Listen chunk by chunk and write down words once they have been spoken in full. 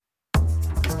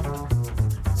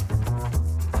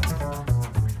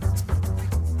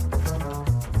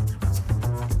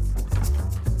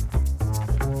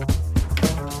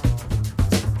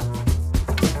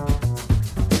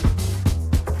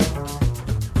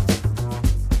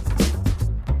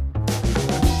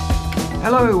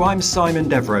Hello, I'm Simon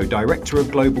Devereux, Director of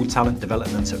Global Talent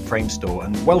Development at Framestore,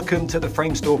 and welcome to the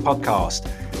Framestore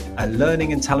Podcast, a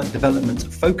learning and talent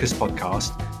development focused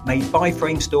podcast made by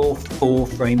Framestore for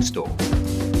Framestore.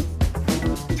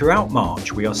 Throughout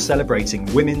March, we are celebrating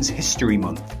Women's History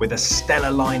Month with a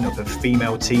stellar lineup of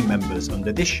female team members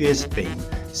under this year's theme,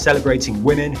 celebrating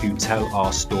women who tell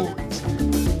our stories.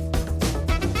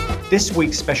 This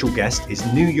week's special guest is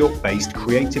New York-based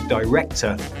creative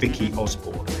director Vicky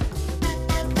Osborn.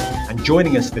 And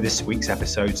joining us for this week's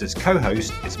episodes as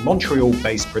co-host is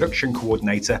Montreal-based production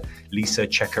coordinator Lisa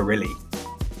Ceccarelli.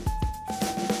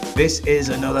 This is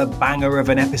another banger of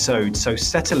an episode, so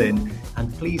settle in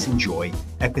and please enjoy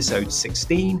episode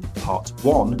 16, part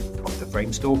 1 of the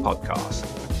Framestore Podcast.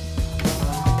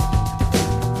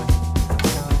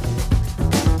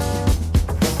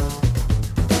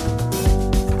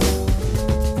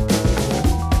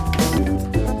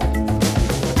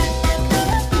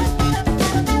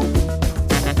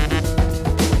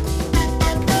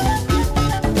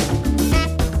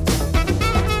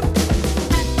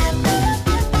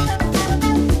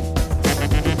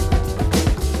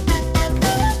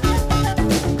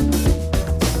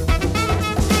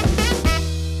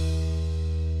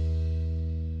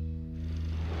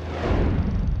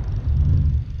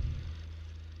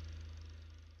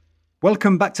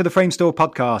 Welcome back to the Framestore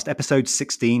Podcast, episode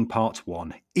 16, part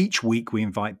 1. Each week we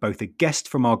invite both a guest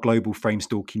from our global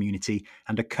Framestore community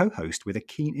and a co-host with a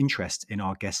keen interest in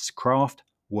our guest's craft,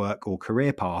 work or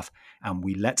career path, and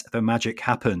we let the magic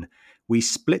happen. We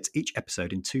split each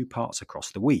episode in 2 parts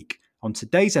across the week. On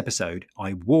today's episode,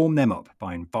 I warm them up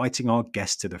by inviting our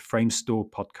guest to the Framestore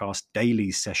Podcast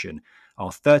dailies session,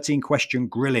 our 13-question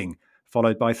grilling,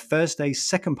 followed by Thursday's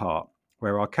second part,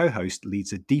 where our co-host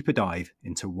leads a deeper dive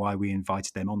into why we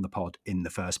invited them on the pod in the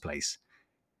first place.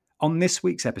 On this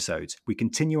week's episode, we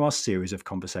continue our series of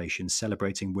conversations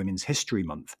celebrating Women's History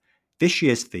Month. This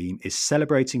year's theme is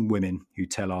celebrating women who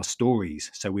tell our stories,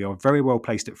 so we are very well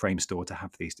placed at Framestore to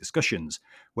have these discussions,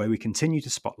 where we continue to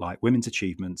spotlight women's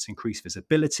achievements, increase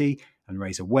visibility, and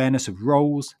raise awareness of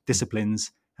roles,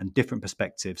 disciplines, and different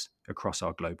perspectives across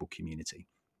our global community.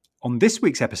 On this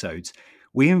week's episodes,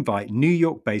 we invite New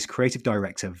York-based creative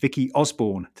director Vicky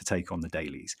Osborn to take on the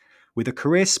dailies. With a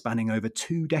career spanning over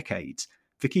 2 decades,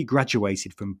 Vicky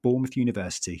graduated from Bournemouth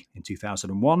University in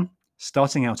 2001,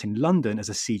 starting out in London as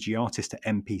a CG artist at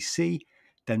MPC,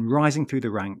 then rising through the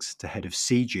ranks to head of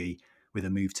CG with a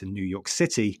move to New York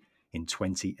City in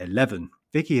 2011.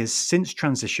 Vicky has since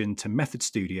transitioned to Method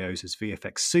Studios as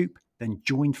VFX Soup, then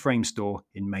joined Framestore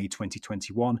in May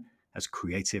 2021 as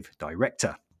creative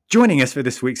director. Joining us for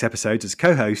this week's episode as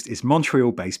co-host is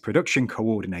Montreal-based production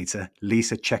coordinator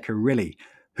Lisa Ceccarelli,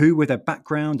 who, with a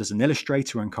background as an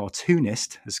illustrator and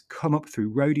cartoonist, has come up through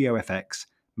Rodeo FX,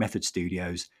 Method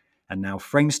Studios, and now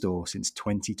Framestore since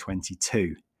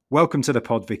 2022. Welcome to the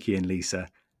pod, Vicky and Lisa.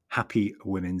 Happy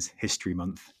Women's History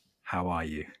Month. How are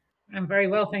you? I'm very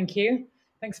well, thank you.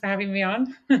 Thanks for having me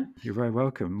on. You're very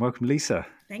welcome. Welcome, Lisa.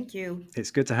 Thank you.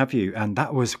 It's good to have you. And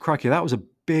that was a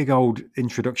big old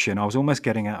introduction. I was almost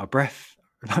getting out of breath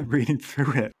like reading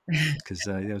through it because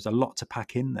there was a lot to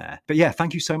pack in there. But yeah,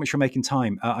 thank you so much for making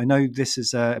time. I know this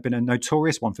has been a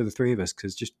notorious one for the three of us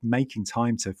because just making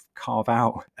time to carve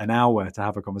out an hour to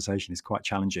have a conversation is quite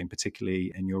challenging,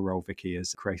 particularly in your role, Vicky,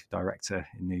 as creative director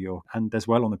in New York, and as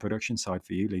well on the production side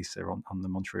for you, Lisa, on the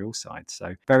Montreal side.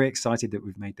 So very excited that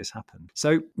we've made this happen.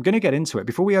 So I'm going to get into it.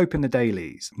 Before we open the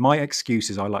dailies, my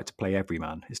excuse is I like to play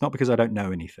everyman. It's not because I don't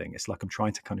know anything. It's like I'm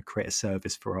trying to kind of create a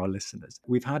service for our listeners.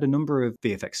 We've had a number of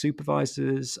VFX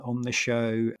supervisors on the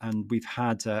show, and we've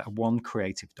had one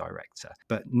creative director,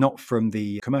 but not from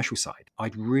the commercial side.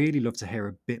 I'd really love to hear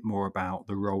a bit more about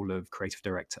the role of creative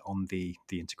director on the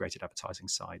integrated advertising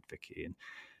side, Vicky. And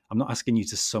I'm not asking you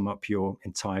to sum up your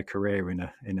entire career in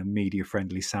a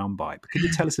media-friendly soundbite, but could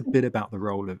you tell us a bit about the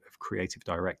role of creative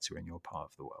director in your part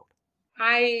of the world?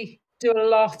 I do a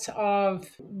lot of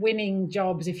winning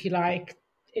jobs, if you like,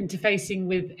 interfacing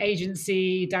with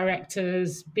agency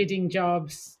directors, bidding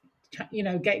jobs,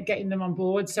 getting them on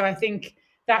board. So I think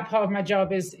that part of my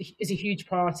job is a huge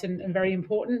part and very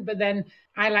important. But then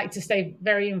I like to stay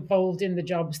very involved in the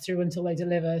jobs through until they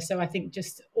deliver. So I think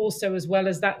just also, as well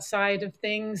as that side of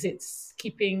things, it's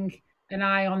keeping an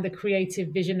eye on the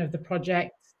creative vision of the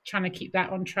project, trying to keep that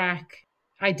on track.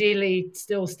 Ideally,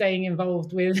 still staying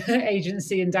involved with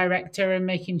agency and director and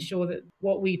making sure that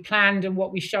what we planned and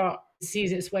what we shot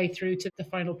sees its way through to the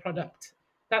final product.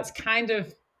 That's kind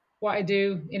of what I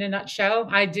do in a nutshell.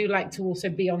 I do like to also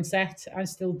be on set. I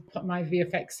still put my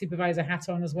VFX supervisor hat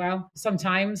on as well,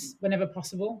 sometimes, whenever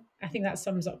possible. I think that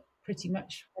sums up pretty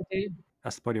much what I do.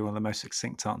 That's probably one of the most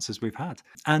succinct answers we've had.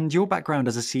 And your background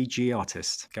as a CG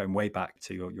artist, going way back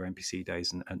to your NPC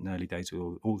days and early days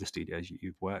with all the studios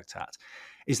you've worked at,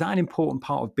 is that an important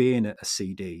part of being a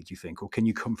CD, do you think? Or can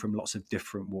you come from lots of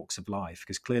different walks of life?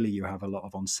 Because clearly you have a lot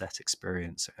of on-set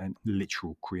experience and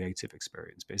literal creative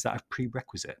experience. But is that a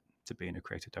prerequisite to being a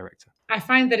creative director? I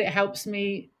find that it helps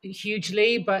me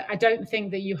hugely, but I don't think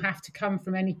that you have to come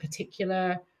from any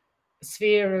particular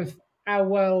sphere of our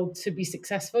world to be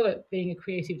successful at being a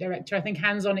creative director. I think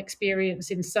hands-on experience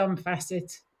in some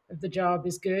facet of the job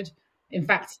is good. In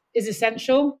fact, is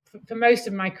essential. For most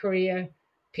of my career,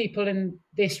 people in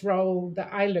this role that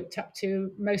I looked up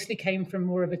to mostly came from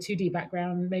more of a 2D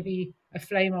background, maybe a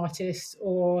flame artist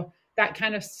or that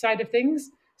kind of side of things.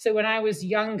 So when I was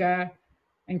younger,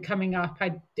 and coming up,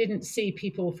 I didn't see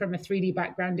people from a 3D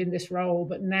background in this role,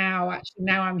 but now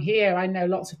I'm here, I know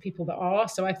lots of people that are.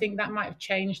 So I think that might have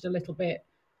changed a little bit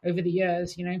over the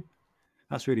years, you know.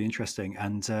 That's really interesting.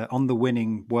 And on the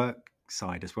winning work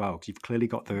side as well, because you've clearly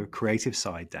got the creative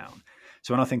side down.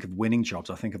 So when I think of winning jobs,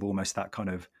 I think of almost that kind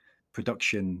of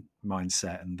production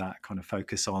mindset and that kind of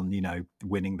focus on,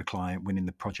 winning the client, winning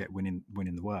the project, winning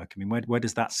the work. I mean, where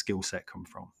does that skill set come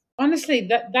from? Honestly,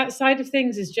 that side of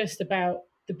things is just about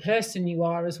the person you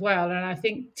are as well. And I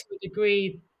think to a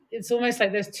degree, it's almost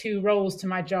like there's two roles to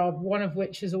my job, one of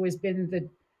which has always been the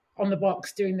on the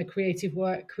box doing the creative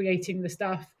work, creating the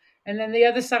stuff. And then the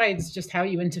other side is just how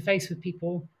you interface with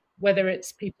people, whether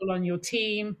it's people on your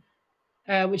team,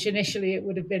 which initially it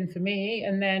would have been for me.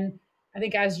 And then I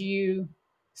think as you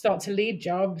start to lead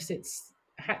jobs,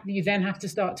 you then have to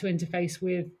start to interface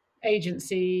with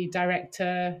agency,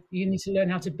 director. You need to learn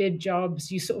how to bid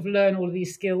jobs. You sort of learn all of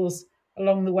these skills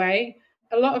along the way.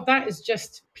 A lot of that is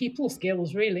just people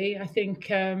skills, really. I think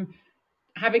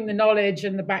having the knowledge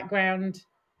and the background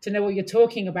to know what you're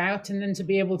talking about, and then to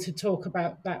be able to talk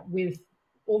about that with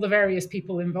all the various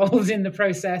people involved in the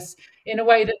process in a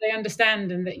way that they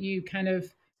understand, and that you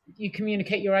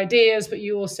communicate your ideas, but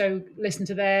you also listen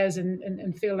to theirs,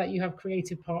 and feel like you have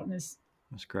creative partners.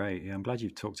 That's great. Yeah, I'm glad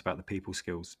you've talked about the people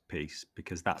skills piece,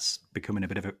 because that's becoming a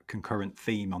bit of a concurrent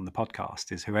theme on the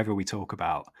podcast. Is whoever we talk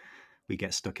about, we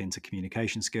get stuck into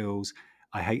communication skills.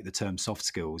 I hate the term soft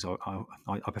skills.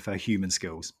 I prefer human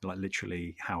skills, like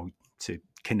literally how to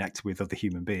connect with other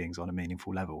human beings on a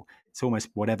meaningful level. It's almost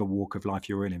whatever walk of life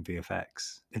you're in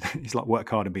VFX. It's like work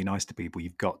hard and be nice to people.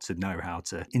 You've got to know how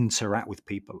to interact with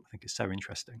people. I think it's so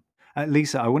interesting.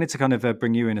 Lisa, I wanted to kind of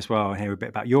bring you in as well and hear a bit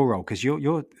about your role, because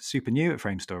you're super new at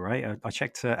Framestore, right? I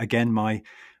checked again. My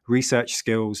research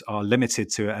skills are limited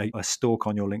to a stalk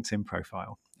on your LinkedIn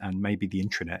profile and maybe the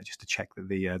intranet, just to check that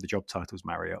the job titles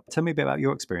marry up. Tell me a bit about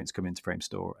your experience coming to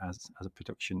Framestore as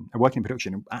working in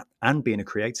production and being a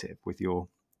creative with your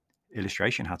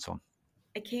illustration hats on.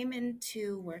 I came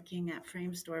into working at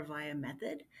Framestore via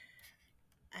Method.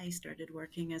 I started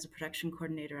working as a production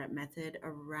coordinator at Method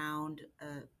around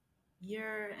a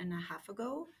year and a half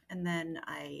ago, and then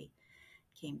I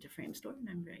came to Framestore, and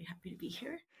I'm very happy to be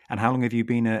here. And how long have you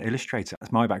been an illustrator?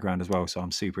 That's my background as well, so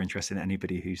I'm super interested in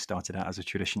anybody who started out as a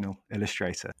traditional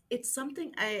illustrator. It's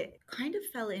something I kind of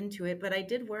fell into it, but I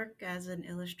did work as an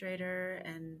illustrator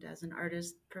and as an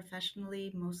artist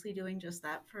professionally, mostly doing just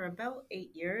that for about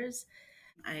 8 years.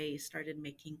 I started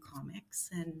making comics,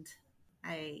 and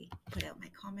I put out my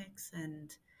comics,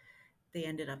 and they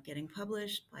ended up getting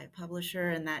published by a publisher,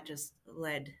 and that just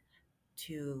led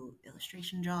to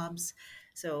illustration jobs.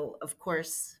 So, of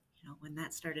course, when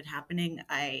that started happening,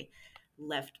 I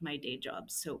left my day job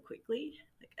so quickly,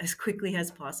 like as quickly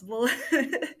as possible.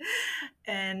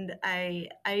 And I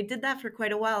did that for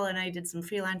quite a while, and I did some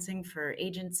freelancing for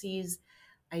agencies.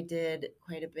 I did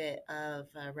quite a bit of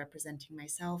representing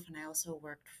myself, and I also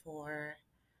worked for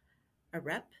a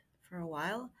rep for a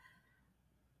while.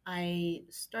 I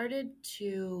started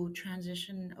to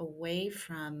transition away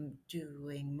from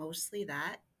doing mostly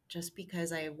that, just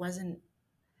because it was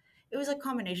a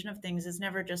combination of things. It's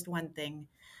never just one thing,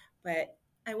 but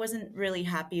I wasn't really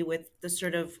happy with the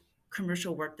sort of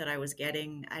commercial work that I was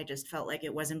getting. I just felt like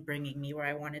it wasn't bringing me where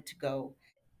I wanted to go.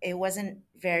 It wasn't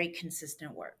very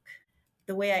consistent work.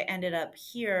 The way I ended up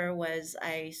here was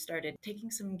I started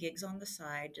taking some gigs on the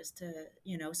side, just to,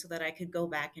 so that I could go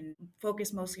back and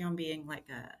focus mostly on being like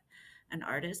an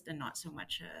artist and not so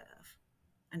much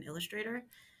an illustrator.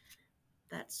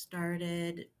 That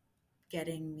started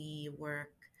getting me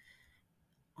work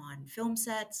on film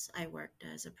sets. I worked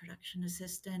as a production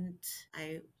assistant.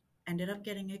 I ended up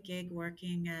getting a gig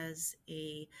working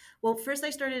first I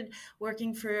started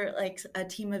working for like a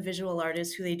team of visual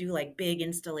artists who they do like big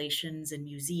installations in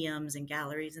museums and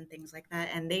galleries and things like that.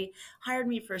 And they hired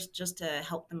me first just to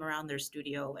help them around their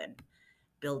studio and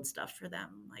build stuff for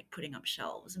them, like putting up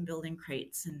shelves and building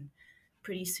crates. And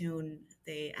pretty soon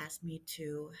they asked me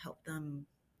to help them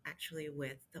actually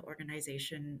with the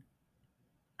organization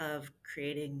of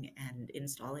creating and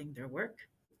installing their work.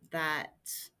 That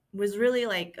was really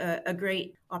like a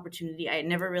great opportunity. I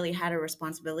never really had a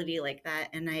responsibility like that.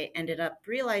 And I ended up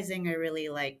realizing I really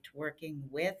liked working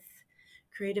with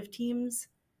creative teams,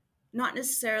 not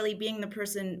necessarily being the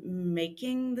person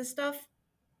making the stuff,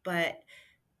 but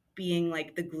being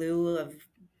like the glue of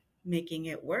making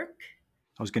it work.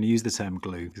 I was going to use the term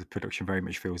glue because production very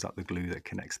much feels like the glue that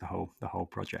connects the whole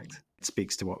project. It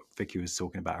speaks to what Vicky was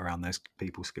talking about around those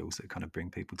people skills that kind of bring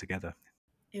people together.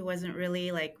 It wasn't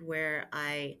really like where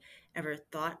I ever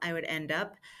thought I would end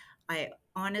up. I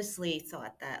honestly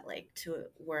thought that like to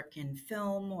work in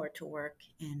film or to work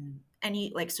in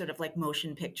any like sort of like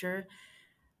motion picture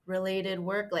related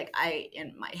work, like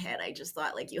in my head I just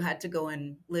thought like you had to go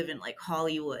and live in like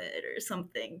Hollywood or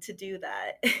something to do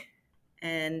that.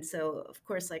 And so of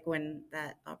course, like when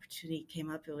that opportunity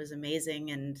came up, it was amazing,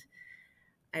 and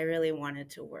I really wanted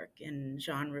to work in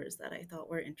genres that I thought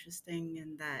were interesting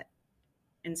and that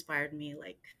inspired me,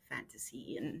 like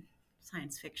fantasy and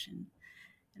science fiction.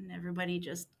 And everybody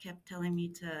just kept telling me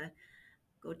to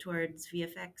go towards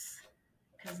VFX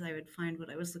because I would find what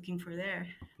I was looking for there.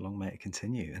 Long may it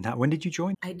continue. And when did you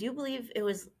join? I do believe it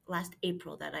was last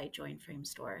April that I joined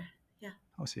Framestore. Yeah.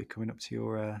 Oh, so you're coming up to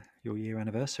your year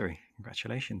anniversary.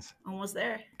 Congratulations. Almost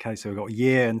there. Okay, so we've got a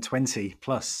year and 20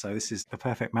 plus. So this is the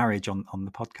perfect marriage on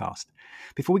the podcast.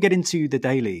 Before we get into the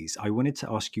dailies, I wanted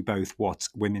to ask you both what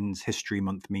Women's History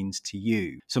Month means to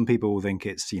you. Some people think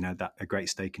it's, that a great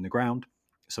stake in the ground.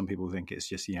 Some people think it's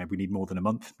just, we need more than a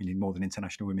month. We need more than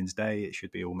International Women's Day. It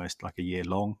should be almost like a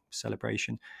year-long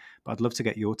celebration. But I'd love to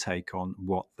get your take on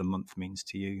what the month means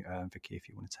to you. Vicky, if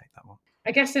you want to take that one.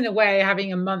 I guess in a way,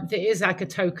 having a month, it is like a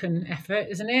token effort,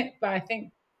 isn't it? But I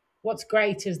think what's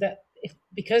great is that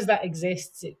because that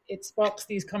exists, it sparks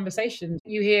these conversations.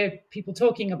 You hear people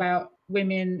talking about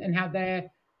women and how their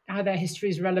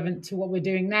history is relevant to what we're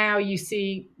doing now. You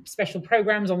see special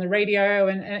programs on the radio,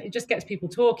 and it just gets people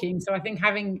talking. So I think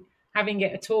having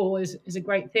it at all is a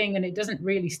great thing, and it doesn't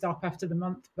really stop after the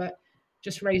month, but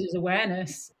just raises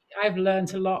awareness. I've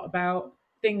learned a lot about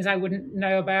things I wouldn't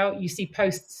know about. You see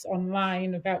posts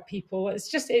online about people. It's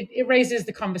just, it raises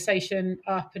the conversation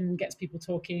up and gets people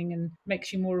talking and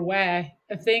makes you more aware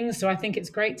of things. So I think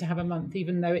it's great to have a month,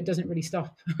 even though it doesn't really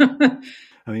stop.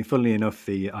 I mean, funnily enough,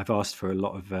 I've asked for a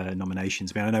lot of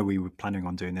nominations. I mean, I know we were planning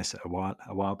on doing this a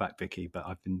while back, Vicky, but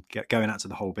I've been going out to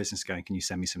the whole business going, can you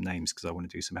send me some names? Because I want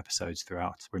to do some episodes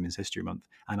throughout Women's History Month.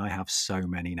 And I have so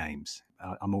many names.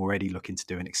 I'm already looking to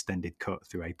do an extended cut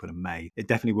through April and May. It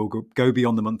definitely will go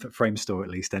beyond the month at Framestore,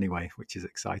 at least anyway, which is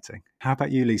exciting. How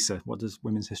about you, Lisa? What does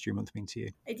Women's History Month mean to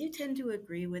you? I do tend to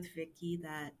agree with Vicky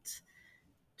that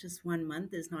just 1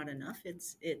 month is not enough.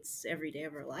 It's every day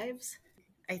of our lives.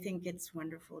 I think it's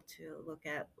wonderful to look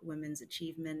at women's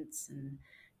achievements and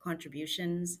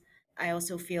contributions. I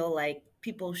also feel like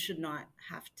people should not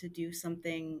have to do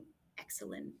something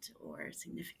excellent or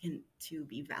significant to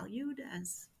be valued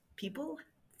as people.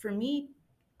 For me,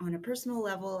 on a personal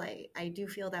level, I do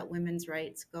feel that women's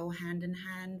rights go hand in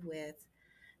hand with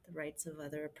the rights of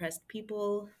other oppressed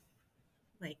people,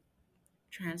 like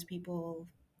trans people,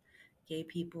 gay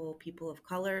people, people of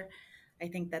color. I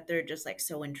think that they're just like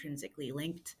so intrinsically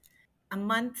linked. A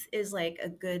month is like a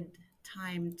good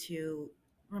time to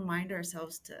remind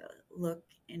ourselves to look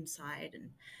inside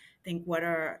and think, what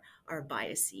are our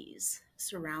biases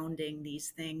surrounding these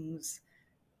things?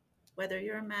 Whether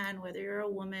you're a man, whether you're a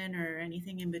woman, or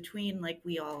anything in between, like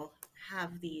we all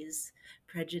have these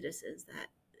prejudices that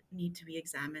need to be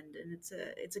examined, and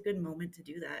it's a good moment to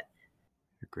do that.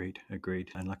 Agreed.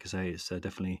 And like I say, it's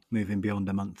definitely moving beyond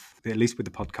a month, at least with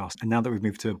the podcast. And now that we've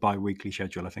moved to a bi-weekly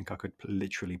schedule, I think I could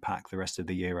literally pack the rest of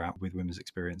the year out with women's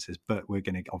experiences. But we're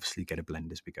going to obviously get a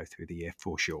blend as we go through the year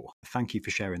for sure. Thank you for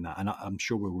sharing that. And I'm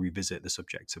sure we'll revisit the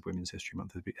subject of Women's History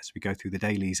Month as we go through the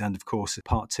dailies. And of course,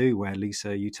 part 2, where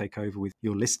Lisa, you take over with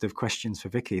your list of questions for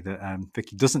Vicky that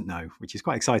Vicky doesn't know, which is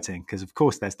quite exciting because, of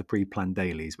course, there's the pre-planned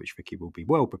dailies, which Vicky will be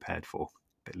well prepared for.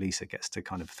 But Lisa gets to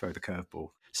kind of throw the curveball.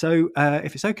 So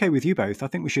if it's okay with you both, I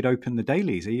think we should open the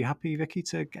dailies. Are you happy, Vicky,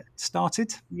 to get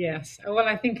started? Yes. Well,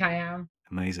 I think I am.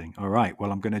 Amazing. All right.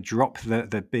 Well, I'm going to drop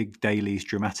the big dailies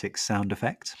dramatic sound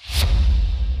effect.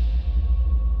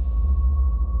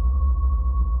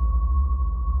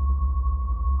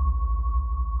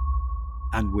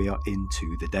 And we are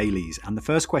into the dailies. And the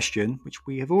first question, which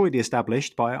we have already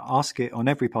established, but I ask it on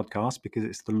every podcast because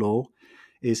it's the law,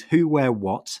 is who, where,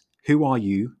 what? Who are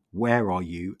you? Where are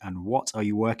you? And what are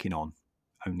you working on?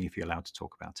 only if you're allowed to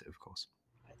talk about it, of course.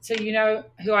 So you know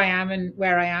who I am and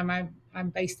where I am. I'm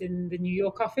based in the New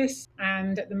York office,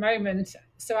 and at the moment,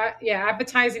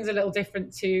 advertising is a little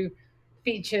different to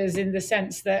features in the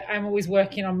sense that I'm always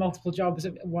working on multiple jobs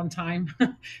at one time.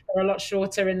 They're a lot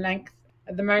shorter in length.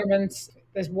 At the moment,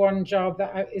 there's one job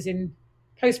that is in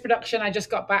post production. I just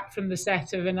got back from the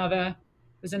set of another.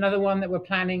 There's another one that we're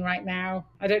planning right now.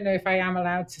 I don't know if I am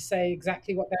allowed to say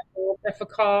exactly what they're for. They're for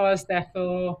cars, they're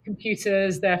for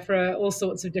computers, they're for all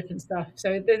sorts of different stuff.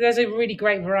 So there's a really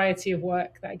great variety of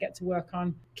work that I get to work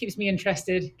on. Keeps me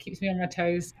interested, keeps me on my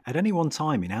toes. At any one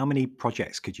time, in how many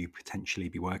projects could you potentially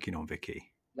be working on,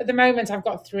 Vicky? At the moment, I've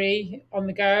got 3 on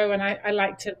the go, and I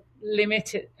like to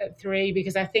limit it at 3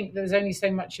 because I think there's only so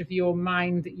much of your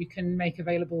mind that you can make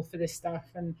available for this stuff,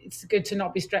 and it's good to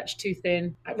not be stretched too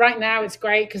thin. Right now, it's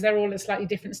great because they're all at slightly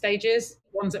different stages.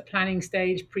 One's at planning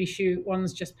stage, pre-shoot,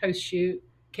 one's just post-shoot,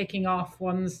 kicking off,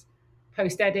 one's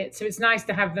post-edit. So it's nice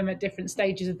to have them at different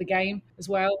stages of the game as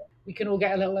well. We can all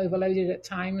get a little overloaded at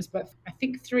times, but I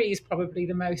think 3 is probably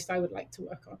the most I would like to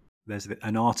work on. There's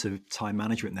an art of time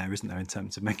management there, isn't there, in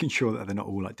terms of making sure that they're not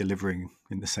all like delivering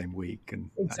in the same week, and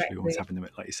actually always having them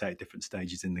at, like you say, at different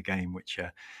stages in the game, which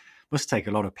must take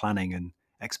a lot of planning and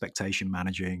expectation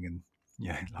managing and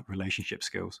like relationship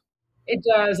skills. It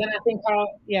does, and I think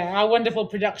our wonderful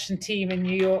production team in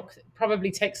New York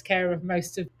probably takes care of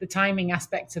most of the timing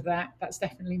aspect of that. That's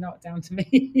definitely not down to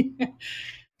me.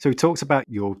 So we talked about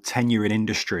your tenure in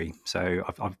industry. So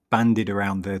I've banded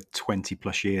around the 20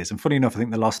 plus years. And funny enough, I think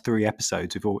the last 3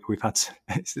 episodes we've had,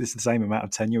 it's the same amount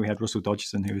of tenure. We had Russell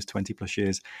Dodgson, who was 20 plus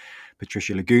years,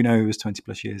 Patricia Laguno, who was 20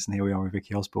 plus years, and here we are with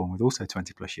Vicky Osborn with also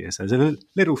 20 plus years. So there's a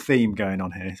little theme going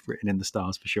on here, written in the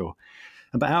stars for sure.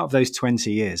 But out of those 20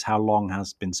 years, how long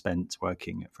has been spent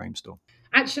working at Framestore?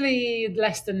 Actually,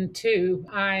 less than 2.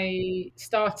 I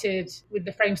started with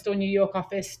the Framestore New York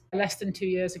office less than 2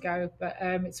 years ago, but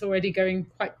it's already going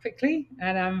quite quickly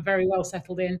and I'm very well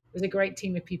settled in. There's a great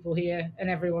team of people here and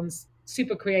everyone's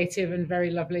super creative and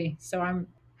very lovely. So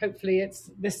hopefully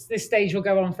this stage will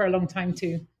go on for a long time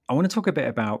too. I want to talk a bit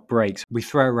about breaks. We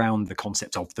throw around the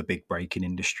concept of the big break in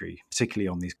industry, particularly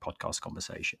on these podcast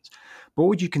conversations. But what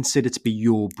would you consider to be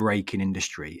your break in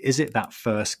industry? Is it that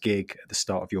first gig at the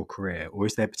start of your career, or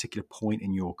is there a particular point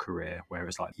in your career where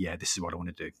it's like, yeah, this is what I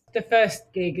want to do? The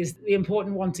first gig is the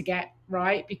important one to get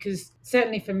right, because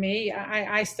certainly for me,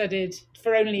 I studied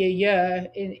for only a year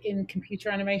in computer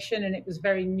animation, and it was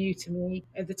very new to me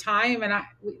at the time. And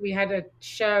we had a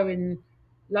show in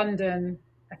London.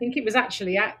 I think it was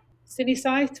actually at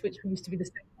CineSite, which used to be the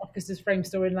same office as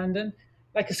Framestore in London,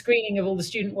 like a screening of all the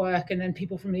student work, and then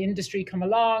people from the industry come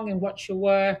along and watch your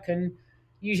work, and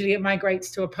usually it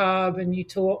migrates to a pub and you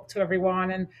talk to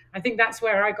everyone. And I think that's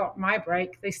where I got my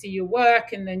break. They see your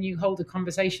work and then you hold a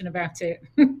conversation about it.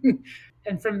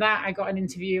 And from that, I got an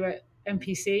interview at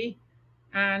MPC.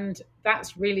 And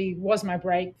that's really was my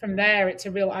break. From there, it's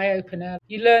a real eye-opener.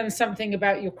 You learn something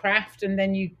about your craft, and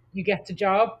then you get a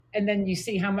job, and then you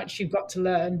see how much you've got to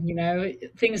learn,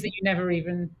 things that you never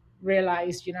even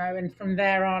realized, and from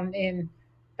there on in,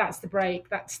 that's the break.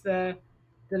 That's the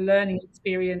learning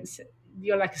experience.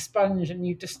 You're like a sponge, and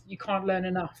you can't learn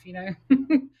enough.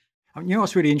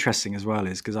 What's really interesting as well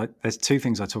is because there's 2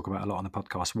 things I talk about a lot on the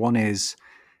podcast. One is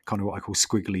kind of what I call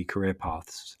squiggly career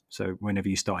paths. So whenever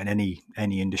you start in any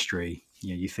industry,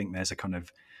 you think there's a kind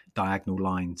of diagonal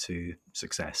line to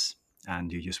success,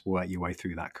 and you just work your way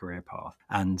through that career path.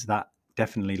 And that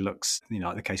definitely looks,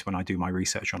 like the case when I do my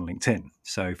research on LinkedIn.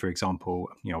 So for example,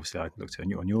 obviously I looked on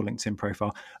your LinkedIn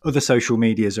profile. Other social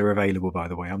medias are available, by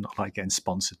the way. I'm not like getting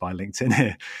sponsored by LinkedIn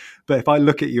here. But if I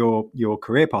look at your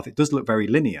career path, it does look very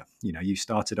linear. You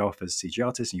started off as CG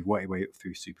artist and you worked your way up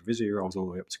through supervisory roles all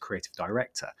the way up to creative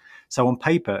director. So on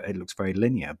paper, it looks very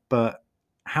linear. But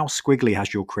how squiggly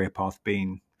has your career path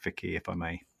been, Vicky, if I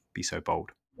may be so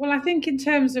bold? Well, I think in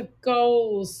terms of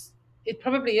goals, it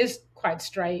probably is quite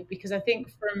straight, because I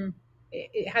think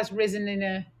it has risen in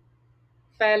a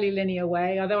fairly linear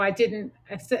way. Although I guess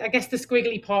the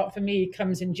squiggly part for me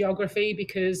comes in geography,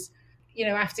 because,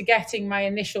 after getting my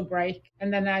initial break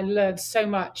and then I learned so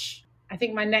much, I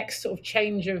think my next sort of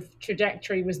change of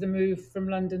trajectory was the move from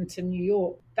London to New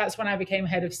York. That's when I became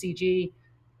head of CG.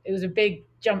 It was a big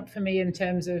jump for me in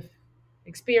terms of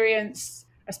experience.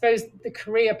 I suppose the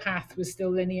career path was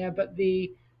still linear, but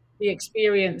the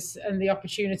experience and the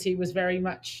opportunity was very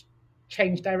much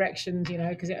change directions,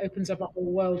 because it opens up a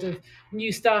whole world of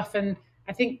new stuff. And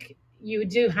I think you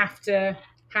do have to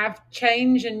have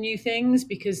change and new things,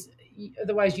 because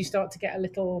otherwise you start to get a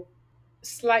little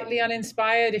slightly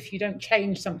uninspired if you don't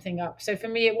change something up. So for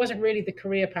me, it wasn't really the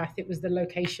career path, it was the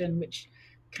location, which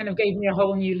kind of gave me a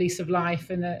whole new lease of life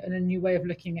and a new way of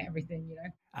looking at everything, you know.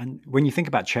 And when you think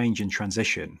about change and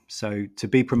transition, so to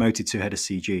be promoted to head of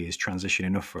CG is transition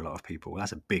enough for a lot of people.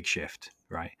 That's a big shift,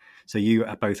 right? So you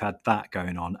both had that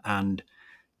going on and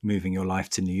moving your life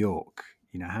to New York.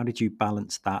 You know, how did you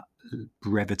balance that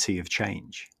brevity of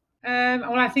change?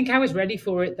 Well, I think I was ready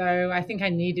for it, though. I think I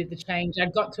needed the change.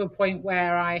 I'd got to a point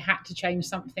where I had to change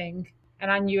something,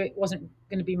 and I knew it wasn't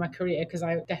going to be my career because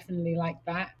I definitely liked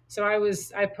that. So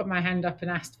I put my hand up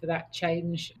and asked for that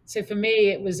change. So for me,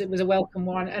 it was a welcome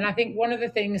one. And I think one of the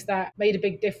things that made a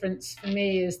big difference for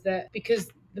me is that because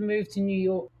the move to New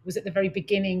York was at the very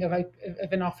beginning of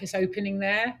an office opening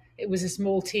there. It was a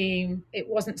small team. It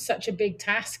wasn't such a big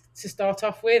task to start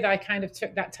off with. I kind of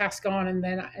took that task on, and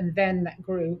then that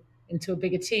grew into a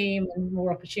bigger team and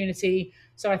more opportunity.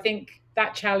 So I think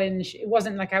that challenge, it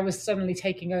wasn't like I was suddenly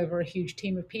taking over a huge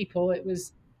team of people. It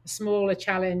was a smaller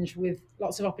challenge with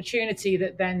lots of opportunity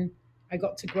that then I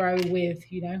got to grow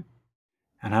with, you know.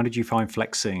 And how did you find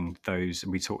flexing those?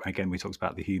 And we talked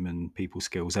about the human people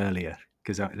skills earlier,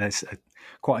 because there's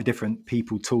quite a different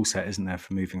people tool set, isn't there,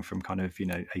 for moving from kind of, you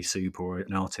know, a soup or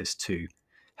an artist to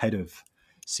head of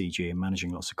CG and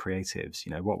managing lots of creatives.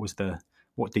 You know,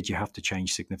 what did you have to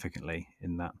change significantly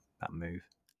in that move?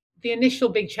 The initial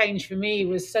big change for me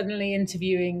was suddenly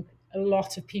interviewing a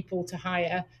lot of people to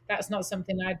hire. That's not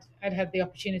something I'd had the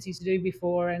opportunity to do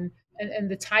before, and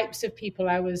the types of people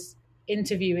I was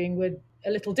interviewing were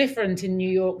a little different in New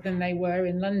York than they were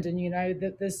in London. You know,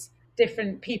 that there's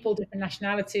different people, different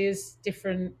nationalities,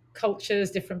 different cultures,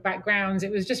 different backgrounds.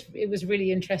 It was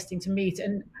really interesting to meet,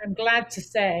 and I'm glad to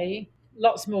say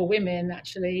lots more women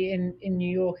actually in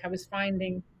New York. I was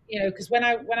finding, you know, because when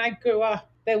I grew up,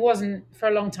 there wasn't, for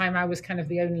a long time I was kind of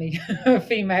the only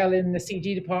female in the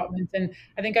CG department, and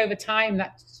I think over time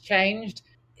that's changed.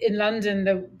 In London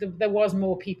there was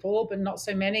more people but not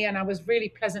so many, and I was really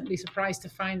pleasantly surprised to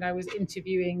find I was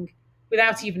interviewing,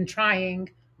 without even trying,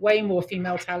 way more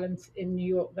female talent in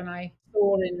New York than I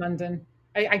saw in London.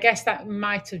 I guess that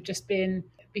might have just been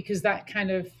because that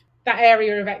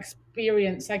area of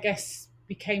experience, I guess,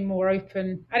 became more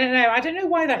open. I don't know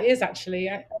why that is actually.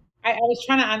 I was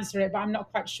trying to answer it, but I'm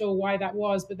not quite sure why that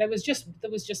was. But there was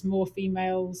just more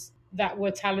females that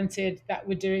were talented, that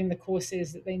were doing the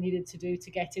courses that they needed to do to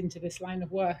get into this line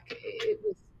of work.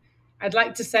 I'd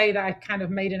like to say that I kind of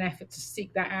made an effort to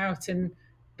seek that out,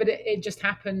 but it just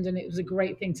happened, and it was a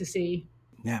great thing to see.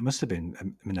 Yeah, it must have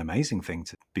been an amazing thing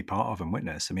to be part of and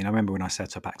witness. I mean, I remember when I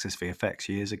set up Access VFX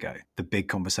years ago, the big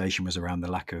conversation was around the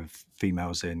lack of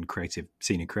females in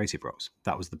senior creative roles.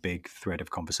 That was the big thread of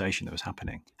conversation that was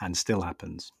happening and still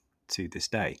happens to this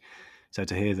day. So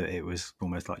to hear that it was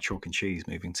almost like chalk and cheese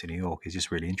moving to New York is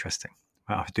just really interesting.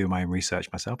 I'll have to do my own research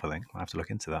myself, I think. I'll have to look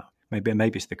into that.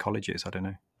 Maybe it's the colleges, I don't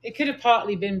know. It could have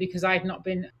partly been because I'd not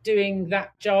been doing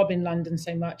that job in London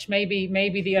so much. Maybe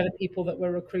the other people that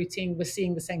were recruiting were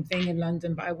seeing the same thing in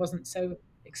London, but I wasn't so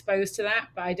exposed to that.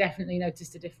 But I definitely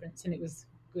noticed a difference, and it was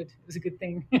good. It was a good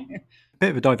thing. Bit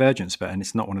of a divergence, and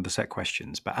it's not one of the set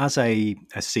questions, but as a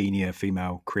senior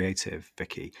female creative,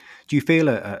 Vicky, do you feel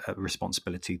a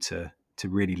responsibility to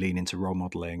really lean into role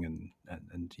modeling and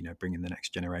you know, bringing the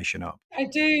next generation up? I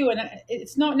do, and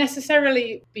it's not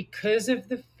necessarily because of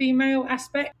the female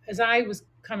aspect. As I was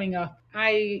coming up,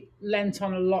 I lent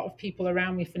on a lot of people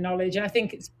around me for knowledge, and I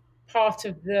think it's part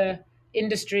of the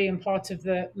industry and part of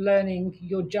the learning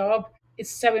your job. It's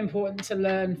so important to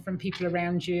learn from people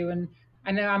around you, and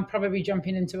I know I'm probably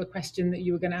jumping into a question that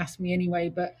you were going to ask me anyway,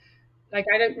 but like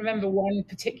I don't remember one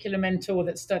particular mentor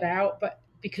that stood out, but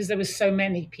because there was so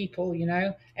many people, you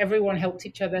know, everyone helped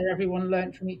each other, everyone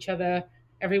learned from each other,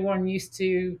 everyone used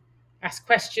to ask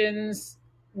questions,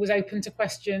 was open to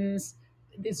questions.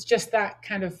 It's just that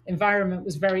kind of environment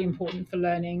was very important for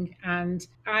learning, and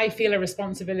I feel a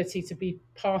responsibility to be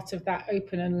part of that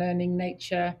open and learning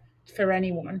nature for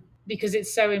anyone, because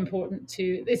it's so important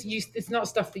to it's not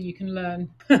stuff that you can learn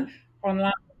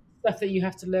online, stuff that you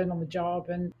have to learn on the job.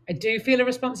 And I do feel a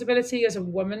responsibility as a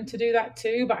woman to do that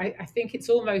too, but I think it's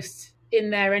almost in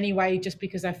there anyway, just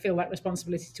because I feel that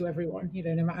responsibility to everyone, you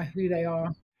know, no matter who they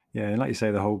are. Yeah, and like you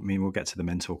say, we'll get to the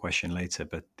mentor question later,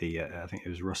 but I think it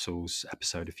was Russell's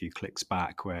episode a few clicks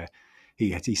back where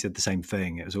he said the same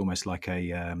thing. It was almost like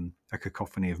a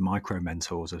cacophony of micro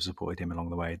mentors have supported him along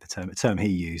the way. The term he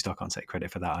used, I can't take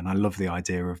credit for that. And I love the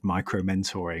idea of micro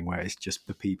mentoring, where it's just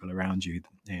the people around you,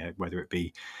 you know, whether it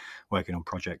be working on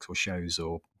projects or shows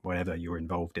or whatever you're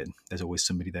involved in. There's always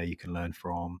somebody there you can learn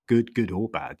from, good or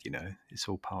bad. You know, it's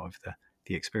all part of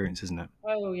the experience, isn't it?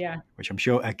 Oh, yeah. Which I'm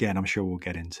sure we'll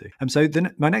get into. So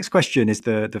my next question is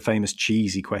the famous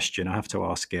cheesy question. I have to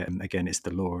ask it. Again, it's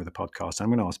the law of the podcast. I'm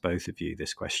going to ask both of you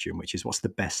this question, which is, what's the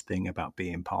best thing about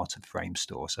being part of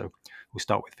Framestore? So we'll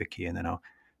start with Vicky and then I'll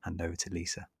hand over to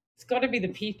Lisa. It's got to be the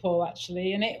people,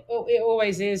 actually. And it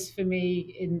always is for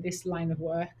me in this line of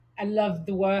work. I love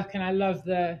the work and I love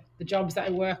the jobs that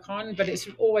I work on, but it's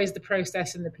always the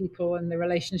process and the people and the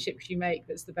relationships you make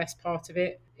that's the best part of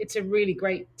it. It's a really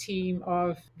great team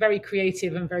of very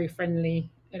creative and very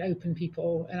friendly and open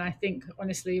people. And I think,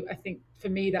 honestly, for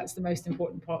me, that's the most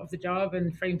important part of the job.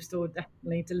 And Framestore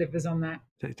definitely delivers on that.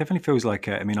 It definitely feels like,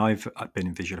 I've been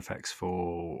in visual effects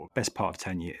for best part of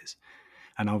 10 years.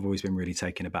 And I've always been really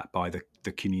taken aback by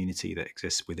the community that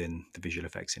exists within the visual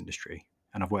effects industry.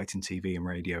 And I've worked in TV and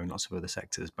radio and lots of other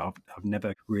sectors, but I've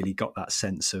never really got that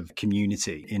sense of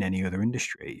community in any other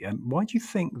industry. Why do you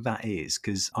think that is?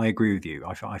 Because I agree with you.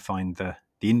 I find the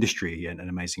industry an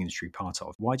amazing industry part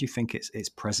of. Why do you think it's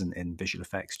present in visual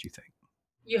effects, do you think?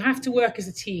 You have to work as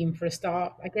a team for a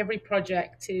start. Like, every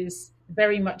project is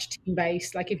very much team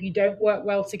based. Like, if you don't work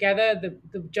well together,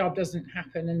 the job doesn't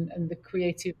happen and the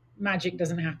creative magic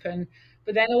doesn't happen.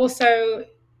 But then also,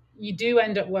 you do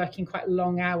end up working quite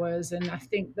long hours. And I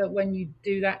think that when you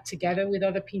do that together with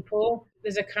other people,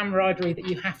 there's a camaraderie that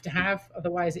you have to have.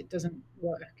 Otherwise, it doesn't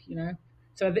work.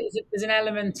 So there's an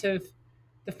element of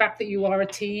the fact that you are a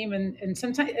team, and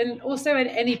sometimes, and also in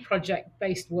any project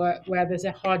based work where there's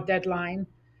a hard deadline,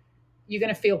 you're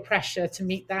going to feel pressure to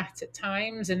meet that at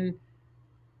times, and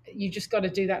you just got to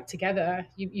do that together.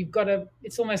 You've got to,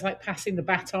 it's almost like passing the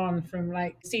baton from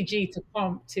like CG to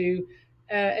comp to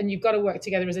and you've got to work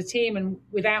together as a team, and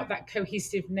without that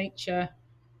cohesive nature,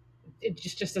 it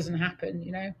just doesn't happen.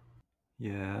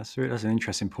 Yeah, that's an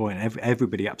interesting point.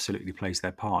 Everybody absolutely plays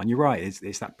their part, and you're right.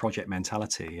 It's that project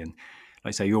mentality, and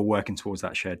like I say, you're working towards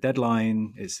that shared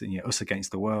deadline. It's us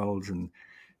against the world, and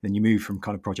then you move from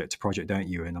kind of project to project, don't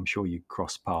you? And I'm sure you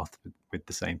cross paths with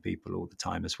the same people all the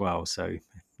time as well. So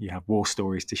you have war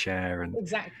stories to share and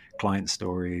Exactly. client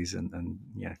stories, and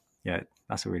yeah,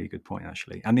 that's a really good point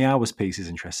actually. And the hours piece is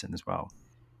interesting as well.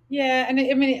 Yeah,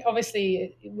 and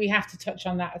obviously we have to touch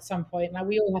on that at some point. Now,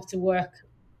 we all have to work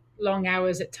long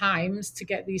hours at times to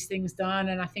get these things done,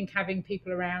 and I think having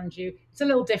people around you, it's a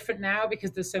little different now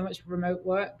because there's so much remote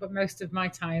work, but most of my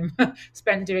time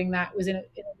spent doing that was in a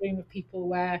room of people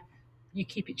where you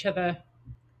keep each other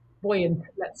buoyant,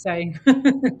 let's say.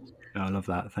 I love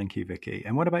that. Thank you, Vicky.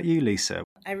 And what about you, Lisa?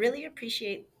 I really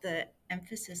appreciate the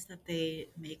emphasis that they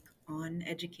make on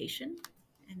education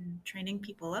and training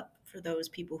people up for those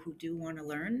people who do want to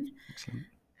learn. Excellent.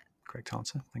 Correct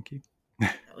answer. Thank you.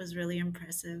 That was really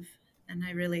impressive. And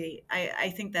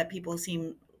I think that people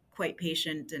seem quite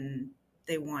patient and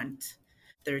they want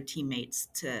their teammates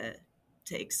to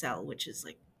excel, which is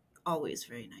like always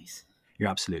very nice. You're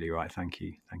absolutely right. Thank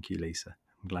you, Lisa.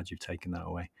 I'm glad you've taken that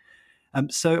away.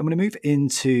 So I'm going to move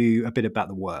into a bit about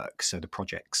the work, so the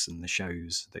projects and the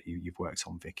shows that you've worked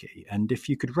on, Vicky. And if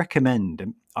you could recommend,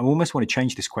 and I almost want to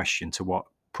change this question to what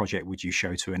project would you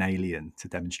show to an alien to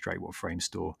demonstrate what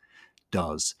Framestore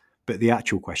does? But the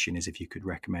actual question is, if you could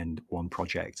recommend one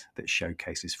project that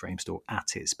showcases Framestore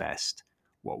at its best,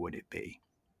 what would it be?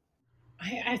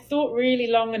 I thought really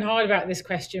long and hard about this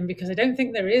question because I don't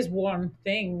think there is one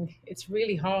thing. It's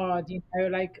really hard,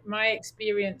 like my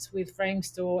experience with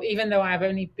Framestore, even though I've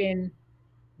only been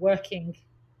working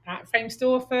at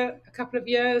Framestore for a couple of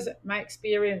years, my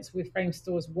experience with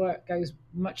Framestore's work goes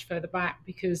much further back,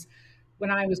 because when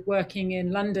I was working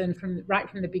in London right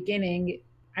from the beginning,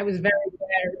 I was very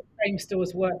aware of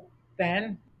Framestore's work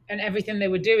then and everything they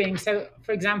were doing. So,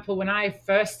 for example, when I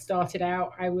first started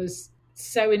out, I was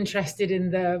so interested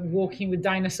in the Walking with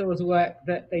Dinosaurs work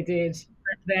that they did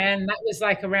back then. That was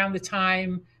like around the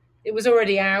time it was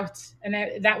already out,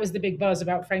 and that was the big buzz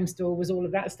about Framestore, was all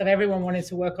of that stuff. Everyone wanted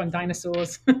to work on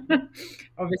dinosaurs,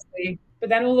 obviously. But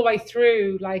then all the way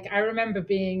through, like, I remember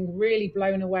being really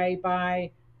blown away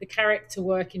by the character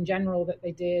work in general that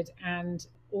they did. And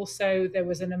also there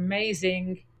was an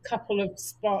amazing couple of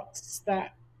spots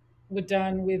that were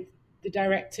done with the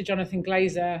director, Jonathan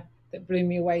Glazer, that blew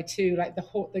me away too, like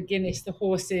the Guinness, the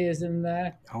horses, and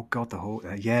the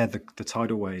the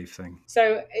tidal wave thing.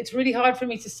 So it's really hard for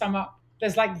me to sum up.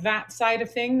 There's like that side of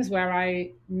things where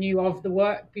I knew of the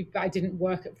work, but I didn't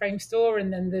work at Framestore,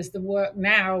 and then there's the work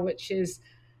now, which is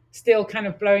still kind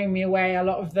of blowing me away. A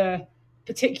lot of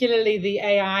particularly the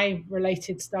AI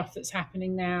related stuff that's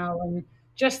happening now, and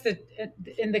just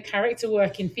in the character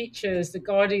work in features, the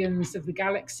Guardians of the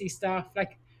Galaxy stuff,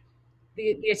 like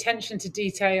the attention to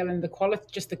detail and the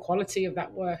quality of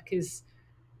that work is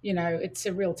it's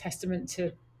a real testament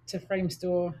to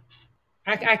Framestore.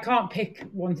 I can't pick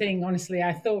one thing, honestly.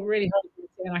 I thought really hard about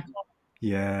it and I can't.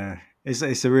 Yeah,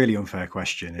 it's a really unfair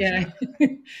question, isn't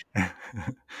Yeah. it?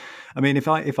 I mean, if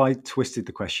I twisted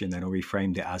the question then, or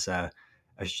reframed it as a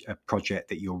project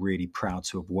that you're really proud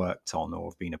to have worked on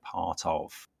or have been a part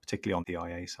of, particularly on the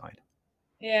IA side.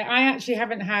 Yeah, I actually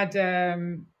haven't had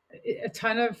a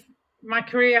ton of my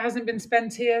career hasn't been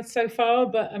spent here so far,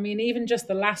 but I mean, even just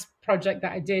the last project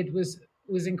that I did was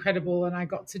incredible, and I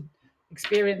got to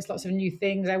experience lots of new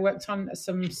things. I worked on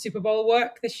some Super Bowl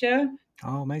work this year,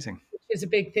 Oh, amazing. which is a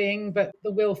big thing, but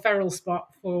the Will Ferrell spot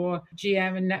for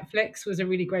GM and Netflix was a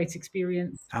really great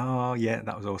experience. Oh, yeah,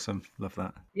 that was awesome. Love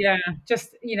that. Yeah,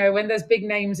 just when there's big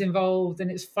names involved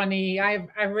and it's funny. I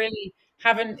really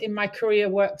haven't in my career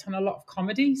worked on a lot of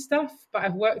comedy stuff, but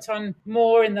I've worked on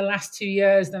more in the last 2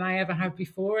 years than I ever have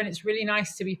before, and it's really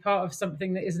nice to be part of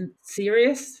something that isn't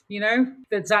serious,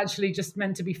 that's actually just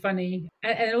meant to be funny,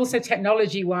 and also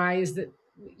technology wise that.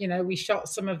 We shot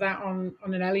some of that on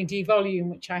an LED volume,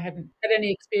 which I hadn't had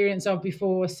any experience of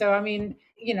before. So, I mean,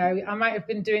 I might have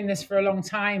been doing this for a long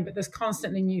time, but there's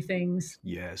constantly new things.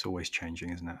 Yeah, it's always changing,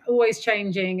 isn't it? Always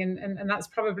changing. And that's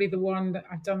probably the one that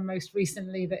I've done most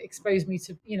recently that exposed me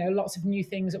to, lots of new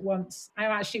things at once.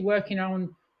 I'm actually working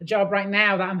on a job right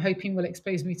now that I'm hoping will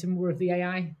expose me to more of the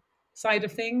AI side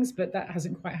of things, but that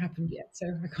hasn't quite happened yet. So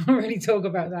I can't really talk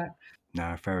about that.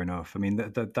 No, fair enough. I mean,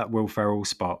 that Will Ferrell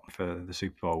spot for the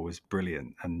Super Bowl was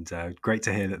brilliant, and great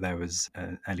to hear that there was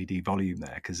an LED volume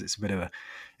there, because it's a bit of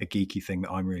a geeky thing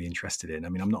that I'm really interested in. I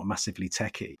mean, I'm not massively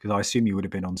techie, because I assume you would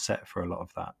have been on set for a lot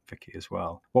of that, Vicky, as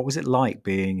well. What was it like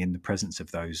being in the presence of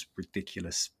those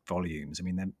ridiculous volumes? I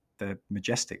mean, they're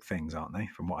majestic things, aren't they,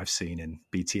 from what I've seen in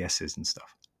BTSs and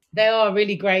stuff? They are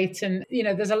really great. And,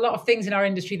 there's a lot of things in our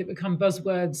industry that become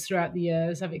buzzwords throughout the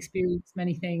years. I've experienced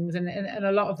many things. And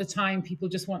a lot of the time, people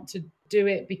just want to do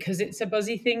it because it's a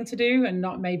buzzy thing to do and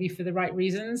not maybe for the right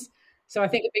reasons. So I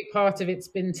think a big part of it's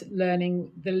been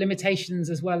learning the limitations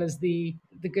as well as the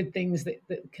good things that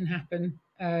can happen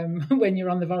when you're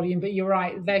on the volume. But you're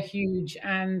right, they're huge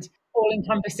and all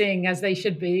encompassing as they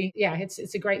should be. Yeah,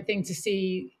 it's a great thing to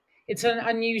see. It's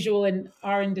unusual in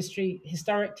our industry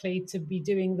historically to be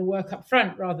doing the work up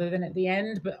front rather than at the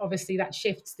end, but obviously that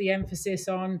shifts the emphasis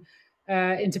on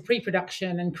into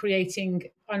pre-production and creating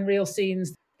unreal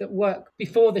scenes that work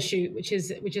before the shoot, which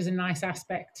is a nice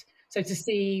aspect. So to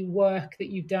see work that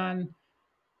you've done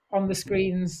on the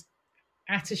screens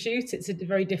at a shoot, it's a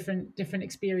very different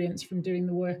experience from doing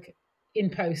the work in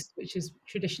post, which is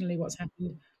traditionally what's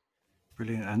happened.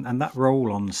 Brilliant. And that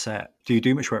role on set, do you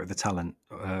do much work with the talent,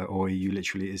 or are you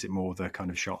literally, is it more the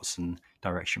kind of shots and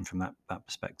direction from that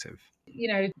perspective?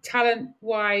 Talent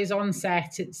wise on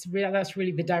set, that's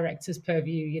really the director's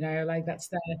purview, like that's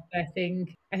their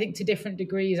thing. I think to different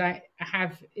degrees, I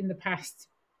have in the past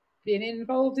been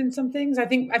involved in some things. I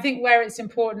think where it's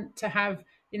important to have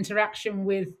interaction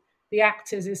with the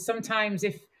actors is sometimes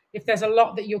if there's a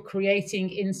lot that you're creating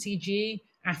in CG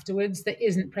afterwards that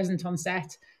isn't present on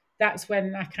set, that's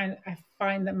when I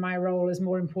find that my role is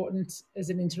more important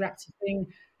as an interactive thing.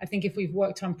 I think if we've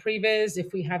worked on previs,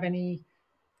 if we have any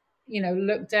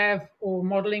look dev or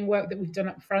modeling work that we've done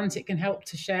up front, it can help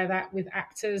to share that with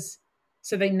actors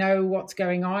so they know what's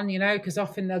going on, because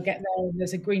often they'll get there and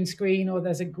there's a green screen or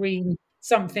there's a green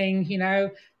something,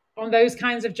 on those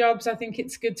kinds of jobs. I think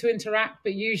it's good to interact,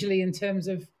 but usually in terms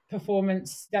of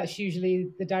performance, that's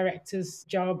usually the director's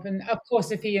job. And of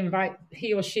course, if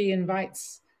he or she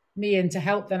invites me in to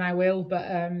help, then I will.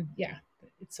 But yeah,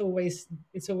 it's always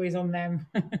on them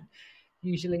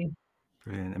usually.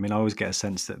 Brilliant. I mean, I always get a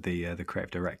sense that the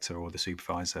creative director or the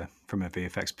supervisor, from a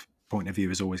VFX point of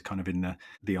view, is always kind of in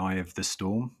the eye of the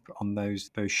storm on those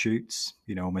shoots.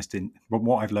 Almost in. But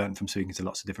what I've learned from speaking to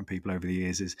lots of different people over the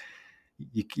years is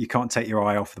you can't take your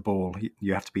eye off the ball.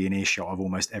 You have to be in earshot of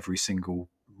almost every single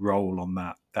role on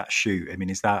that shoot. I mean,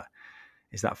 is that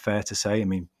fair to say? I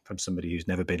mean, from somebody who's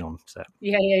never been on set.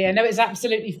 Yeah. No, it's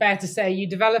absolutely fair to say. You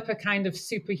develop a kind of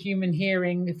superhuman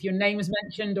hearing. If your name is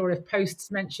mentioned or if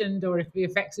post's mentioned or if the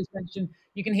effects is mentioned,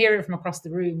 you can hear it from across the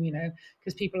room,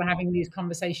 because people are having these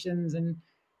conversations. And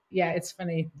yeah, it's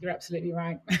funny. You're absolutely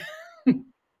right. A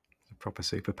proper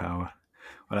superpower.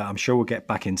 Well, I'm sure we'll get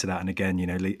back into that. And again,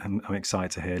 I'm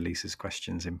excited to hear Lisa's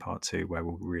questions in part 2, where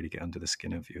we'll really get under the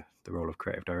skin of the role of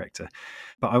creative director.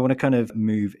 But I want to kind of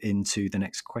move into the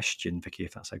next question, Vicky,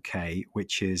 if that's okay,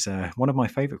 which is one of my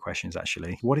favorite questions,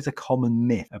 actually. What is a common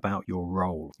myth about your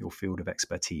role, your field of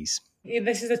expertise? Yeah,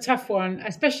 this is a tough one,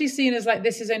 especially seeing as like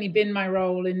this has only been my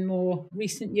role in more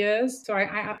recent years. So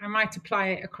I might apply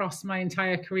it across my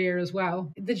entire career as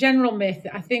well. The general myth,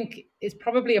 I think, it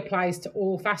probably applies to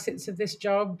all facets of this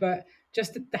job, but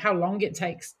just how long it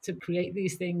takes to create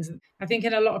these things. I think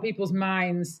in a lot of people's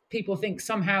minds, people think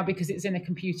somehow because it's in a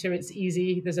computer, it's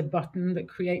easy. There's a button that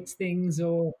creates things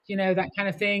or, that kind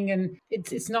of thing. And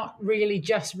it's not really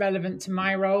just relevant to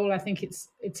my role. I think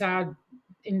it's our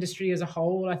industry as a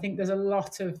whole. I think there's a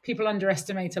lot of people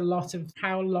underestimate a lot of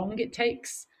how long it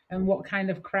takes and what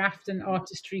kind of craft and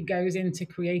artistry goes into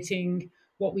creating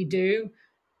what we do.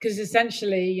 Because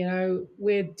essentially,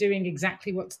 we're doing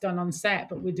exactly what's done on set,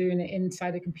 but we're doing it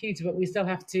inside a computer, but we still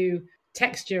have to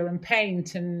texture and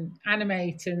paint and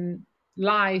animate and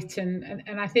light. And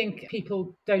I think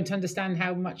people don't understand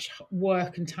how much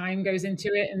work and time goes into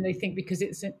it. And they think because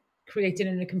it's created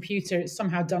in a computer, it's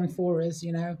somehow done for us,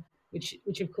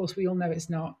 which of course we all know it's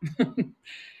not.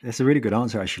 That's a really good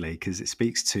answer, actually, because it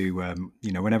speaks to,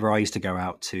 whenever I used to go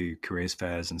out to careers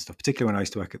fairs and stuff, particularly when I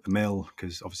used to work at the mill,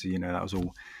 because obviously, that was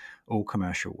all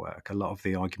commercial work. A lot of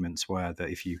the arguments were that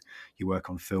if you work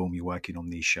on film, you're working on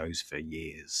these shows for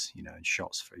years, and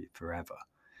shots for forever.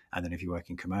 And then if you work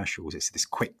in commercials, it's this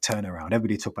quick turnaround.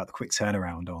 Everybody talk about the quick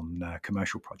turnaround on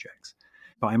commercial projects.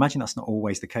 But I imagine that's not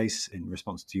always the case in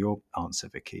response to your answer,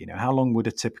 Vicky. How long would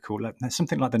a typical,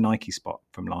 something like the Nike spot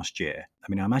from last year? I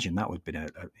mean, I imagine that would have been a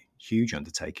huge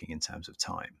undertaking in terms of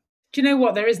time. Do you know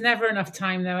what? There is never enough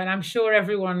time, though. And I'm sure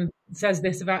everyone says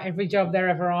this about every job they're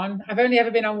ever on. I've only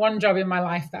ever been on one job in my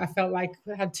life that I felt like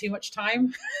had too much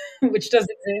time, which does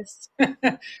exist.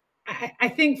 I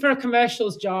think for a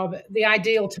commercials job, the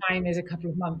ideal time is a couple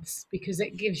of months because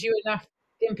it gives you enough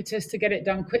impetus to get it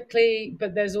done quickly,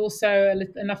 but there's also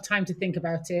enough time to think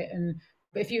about it. And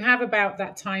if you have about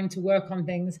that time to work on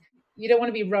things, you don't want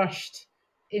to be rushed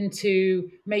into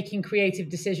making creative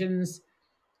decisions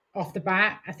off the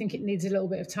bat. I think it needs a little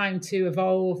bit of time to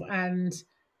evolve, and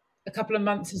a couple of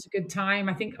months is a good time.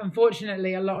 I think,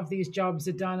 unfortunately, a lot of these jobs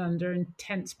are done under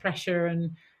intense pressure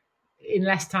and in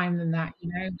less time than that.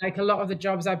 Like a lot of the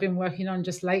jobs I've been working on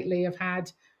just lately have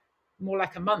had more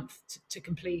like a month to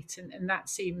complete, and that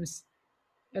seems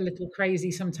a little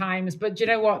crazy sometimes. But do you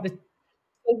know what?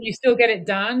 You still get it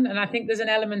done, and I think there's an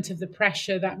element of the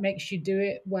pressure that makes you do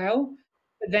it well.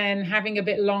 But then having a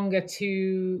bit longer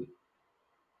to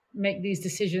make these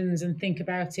decisions and think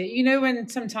about it. When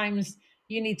sometimes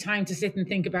you need time to sit and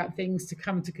think about things to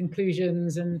come to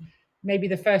conclusions, and maybe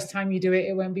the first time you do it,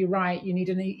 it won't be right. You need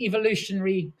an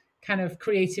evolutionary kind of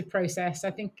creative process.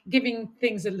 I think giving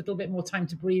things a little bit more time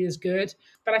to breathe is good.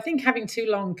 But I think having too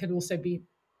long could also be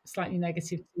slightly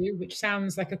negative too, which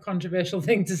sounds like a controversial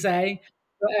thing to say.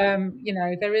 But,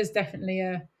 there is definitely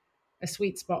a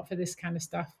sweet spot for this kind of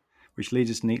stuff. Which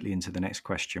leads us neatly into the next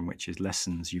question, which is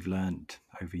lessons you've learned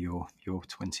over your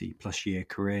 20 plus year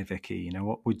career, Vicky.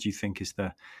 What would you think is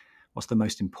what's the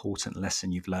most important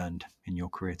lesson you've learned in your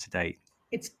career to date?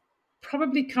 It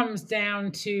probably comes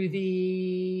down to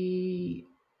the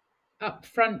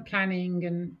upfront planning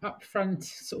and upfront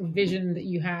sort of vision that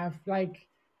you have. Like,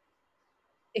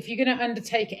 if you're going to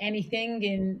undertake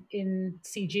anything in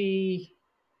CG,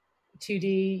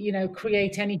 2D,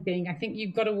 create anything, I think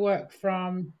you've got to work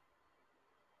from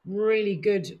really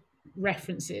good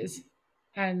references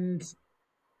and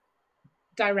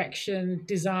direction,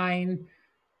 design.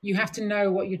 You have to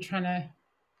know what you're trying to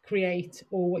create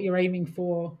or what you're aiming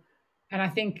for. And I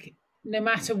think no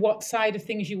matter what side of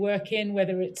things you work in,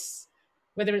 whether it's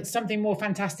something more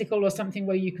fantastical or something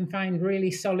where you can find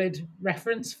really solid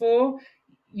reference for,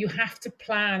 you have to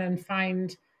plan and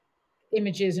find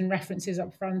images and references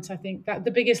up front. I think that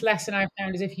the biggest lesson I've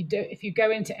found is if you go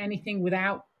into anything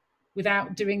without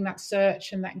doing that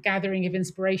search and that gathering of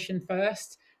inspiration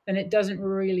first, then it doesn't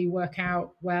really work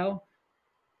out well.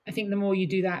 I think the more you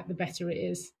do that, the better it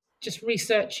is. Just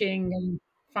researching and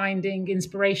finding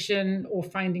inspiration or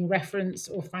finding reference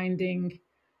or finding,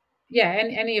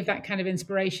 any of that kind of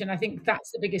inspiration. I think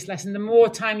that's the biggest lesson. The more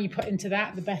time you put into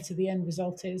that, the better the end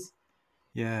result is.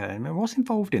 Yeah, and what's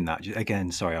involved in that?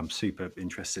 Again, sorry, I'm super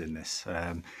interested in this.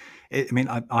 I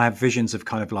have visions of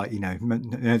kind of like,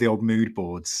 the old mood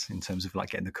boards in terms of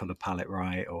like getting the color palette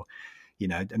right, or,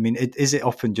 is it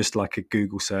often just like a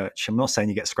Google search? I'm not saying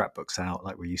you get scrapbooks out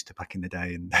like we used to back in the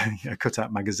day and cut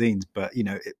out magazines, but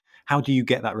how do you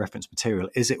get that reference material?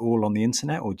 Is it all on the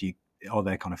internet, or do you are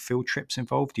there kind of field trips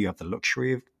involved? Do you have the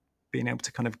luxury of being able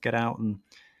to kind of get out and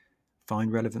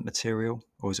find relevant material,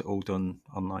 or is it all done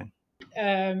online?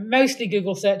 Mostly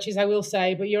Google searches, I will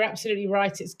say, but you're absolutely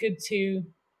right. It's good to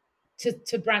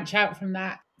branch out from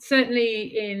that.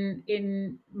 Certainly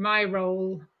in my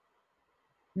role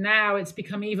now, it's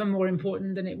become even more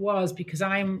important than it was, because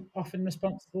I'm often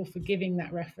responsible for giving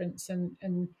that reference,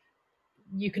 and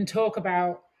you can talk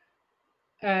about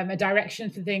a direction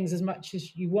for things as much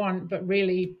as you want, but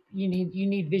really you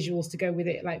need visuals to go with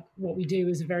it. Like, what we do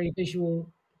is a very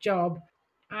visual job.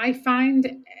 I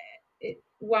find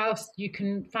whilst you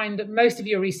can find most of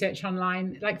your research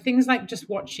online, like things like just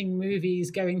watching movies,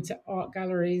 going to art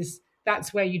galleries,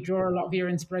 that's where you draw a lot of your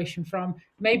inspiration from.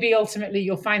 Maybe ultimately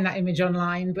you'll find that image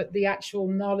online, but the actual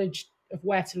knowledge of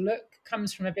where to look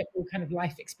comes from a bit more kind of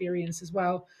life experience as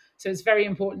well. So it's very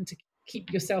important to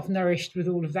keep yourself nourished with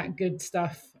all of that good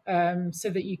stuff, so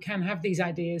that you can have these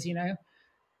ideas,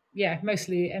 Yeah,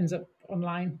 mostly it ends up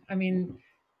online. I mean,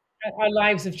 our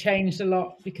lives have changed a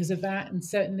lot because of that, and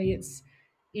certainly it's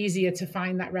easier to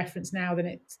find that reference now than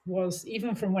it was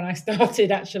even from when I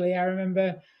started. Actually, I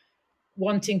remember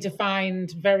wanting to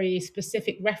find very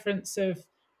specific reference of,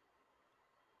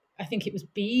 I think it was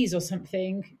bees or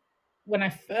something, when I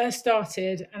first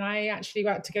started, and I actually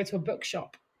had to go to a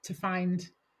bookshop to find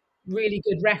really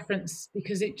good reference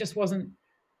because it just wasn't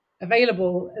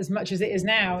available as much as it is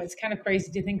now. It's kind of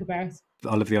crazy to think about.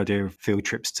 I love the idea of field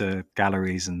trips to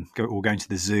galleries and going to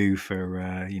the zoo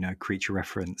for creature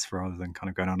reference rather than kind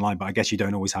of going online. But I guess you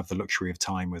don't always have the luxury of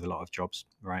time with a lot of jobs,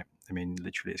 right? I mean,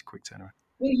 literally, it's quick turnaround.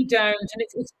 Well, you don't,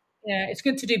 and it's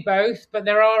good to do both. But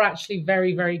there are actually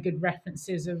very, very good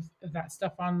references of that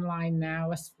stuff online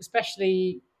now.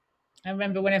 Especially, I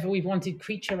remember whenever we've wanted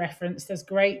creature reference, there's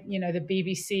great. The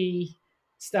BBC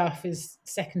stuff is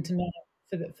second to none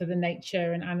for the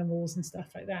nature and animals and stuff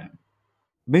like that.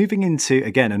 Moving into,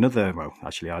 again, another, well,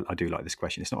 actually, I do like this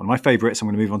question. It's not one of my favourites. I'm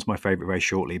going to move on to my favourite very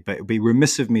shortly, but it would be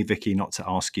remiss of me, Vicky, not to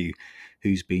ask you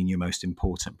who's been your most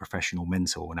important professional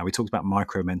mentor. Now, we talked about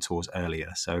micro mentors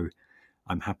earlier, so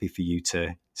I'm happy for you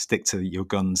to stick to your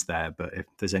guns there, but if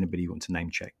there's anybody you want to name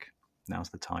check, now's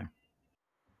the time.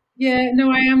 Yeah,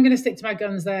 no, I am going to stick to my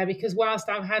guns there, because whilst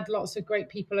I've had lots of great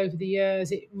people over the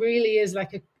years, it really is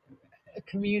like a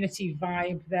community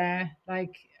vibe there.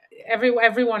 Like,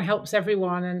 everyone helps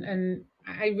everyone, and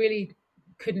I really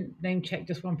couldn't name check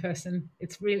just one person.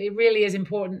 It really is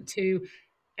important to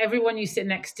everyone you sit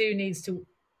next to needs to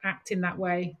act in that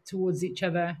way towards each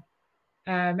other.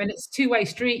 And it's a two-way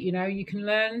street. You can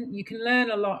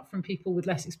learn a lot from people with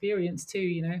less experience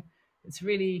too. It's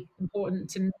really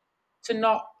important to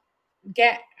not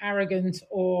get arrogant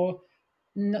or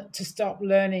not to stop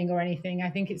learning or anything. I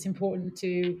think it's important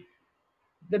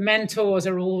the mentors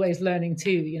are always learning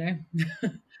too.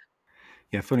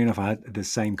 Yeah, funny enough, I had the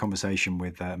same conversation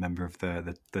with a member of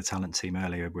the talent team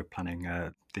earlier. We're planning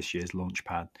this year's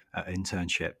Launchpad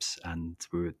internships, and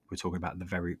we're talking about the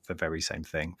very same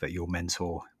thing, that your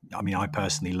mentor. I mean, I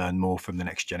personally learn more from the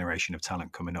next generation of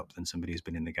talent coming up than somebody who's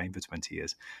been in the game for 20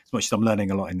 years. As much as I'm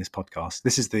learning a lot in this podcast,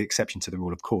 this is the exception to the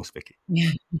rule, of course, Vicky.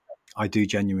 Yeah. I do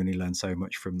genuinely learn so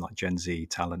much from like Gen Z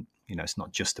talent. It's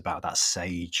not just about that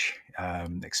sage,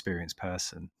 experienced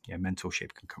person.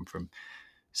 Mentorship can come from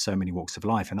so many walks of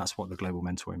life, and that's what the global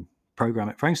mentoring program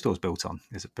at Framestore is built on.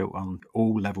 Is it built on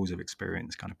all levels of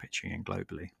experience, kind of pitching in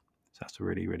globally? So that's a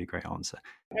really, really great answer.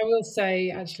 I will say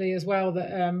actually as well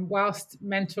that whilst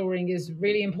mentoring is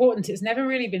really important, it's never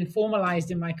really been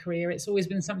formalized in my career. It's always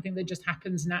been something that just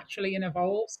happens naturally and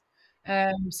evolves.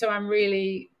 So I'm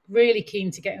really, really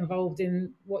keen to get involved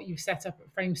in what you've set up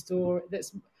at Framestore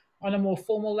that's on a more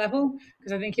formal level,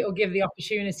 because I think it will give the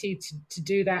opportunity to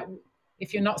do that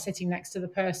if you're not sitting next to the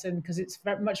person, because it's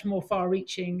much more far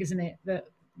reaching, isn't it, that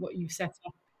what you've set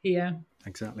up here.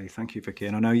 Exactly. Thank you, Vicky.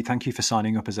 And I know thank you for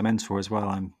signing up as a mentor as well.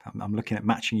 I'm looking at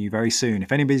matching you very soon.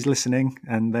 If anybody's listening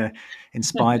and they're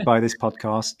inspired by this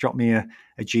podcast, drop me a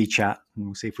G chat and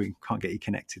we'll see if we can't get you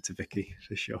connected to Vicky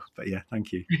for sure. But yeah,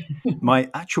 thank you. My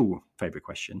actual favorite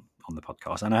question on the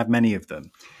podcast, and I have many of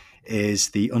them, is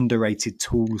the underrated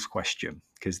tools question,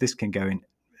 because this can go in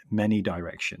many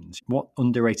directions. What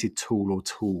underrated tool or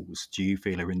tools do you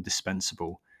feel are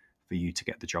indispensable for you to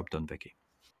get the job done, Vicky?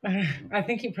 I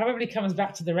think it probably comes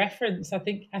back to the reference. I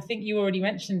think you already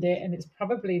mentioned it, and it's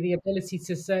probably the ability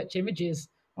to search images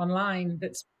online.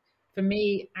 That's, for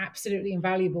me, absolutely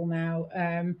invaluable now.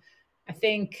 I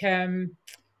think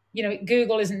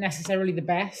Google isn't necessarily the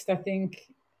best. I think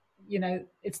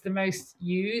it's the most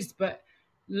used, but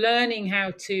learning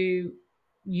how to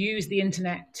use the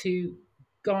internet to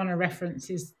garner reference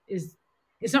is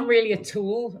it's not really a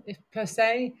tool per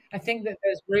se. I think that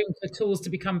there's room for tools to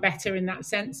become better in that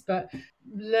sense, but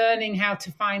learning how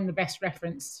to find the best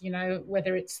reference,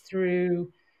 whether it's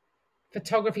through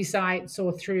photography sites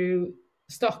or through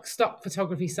stock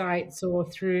photography sites or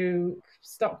through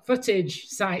stock footage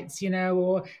sites,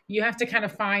 or you have to kind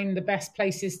of find the best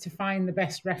places to find the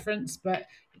best reference, but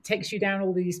it takes you down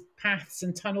all these paths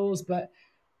and tunnels. But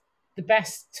the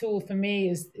best tool for me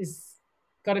is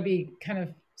got to be kind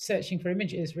of searching for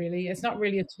images. Really, it's not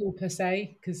really a tool per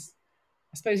se, because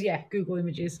I suppose, Google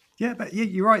Images. Yeah, but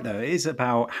you're right, though. It is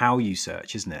about how you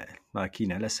search, isn't it? Like,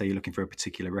 let's say you're looking for a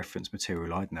particular reference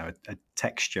material, I don't know, a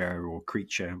texture or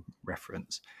creature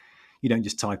reference. You don't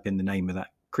just type in the name of that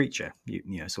creature.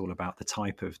 It's all about the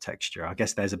type of texture. I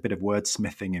guess there's a bit of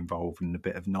wordsmithing involved and a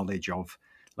bit of knowledge of,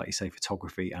 like you say,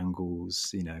 photography,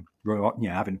 angles,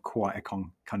 having quite a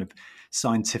kind of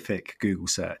scientific Google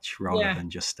search rather than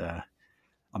just,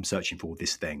 I'm searching for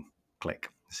this thing, click.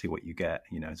 See what you get.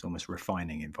 It's almost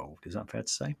refining involved. Is that fair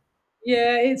to say?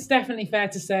 Yeah, it's definitely fair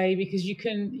to say, because you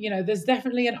can, there's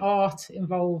definitely an art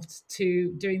involved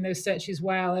to doing those searches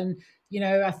well. And,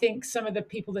 I think some of the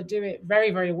people that do it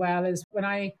very, very well is when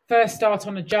I first start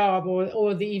on a job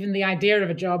or even the idea of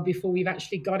a job before we've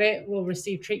actually got it, we'll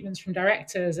receive treatments from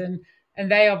directors, and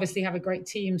they obviously have a great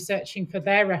team searching for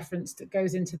their reference that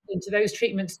goes into those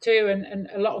treatments too. And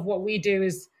a lot of what we do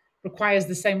requires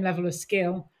the same level of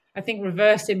skill. I think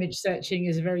reverse image searching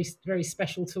is a very, very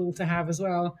special tool to have as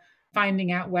well,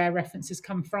 finding out where references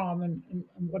come from and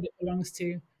what it belongs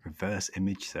to. Reverse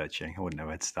image searching. I wouldn't know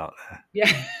where to start there.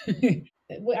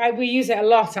 Yeah. We use it a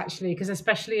lot, actually, because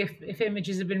especially if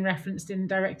images have been referenced in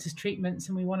director's treatments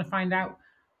and we want to find out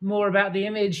more about the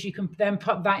image, you can then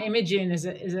put that image in as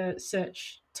a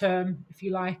search term, if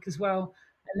you like, as well.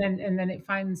 And then it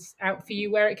finds out for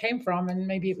you where it came from. And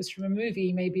maybe it was from a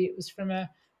movie, maybe it was from a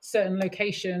certain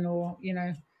location, or,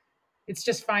 it's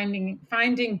just finding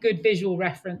good visual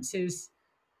references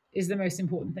is the most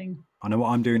important thing. I know what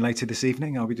I'm doing later this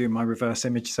evening. I'll be doing my reverse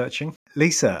image searching.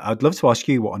 Lisa, I'd love to ask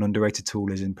you what an underrated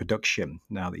tool is in production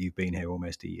now that you've been here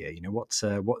almost a year.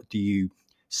 What do you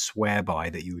swear by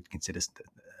that you would consider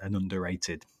an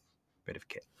underrated bit of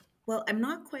kit? Well, I'm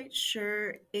not quite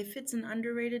sure if it's an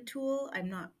underrated tool. I'm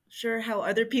not sure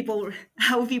how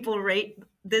people rate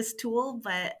this tool,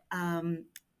 but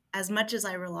as much as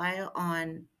I rely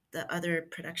on the other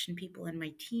production people in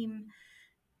my team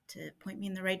to point me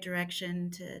in the right direction,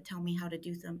 to tell me how to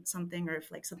do something, or if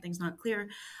something's not clear,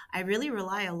 I really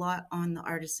rely a lot on the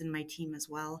artists in my team as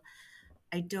well.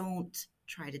 I don't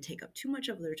try to take up too much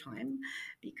of their time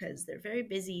because they're very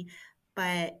busy,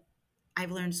 but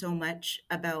I've learned so much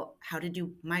about how to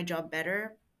do my job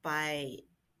better by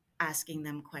asking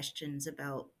them questions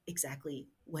about exactly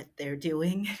what they're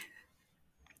doing.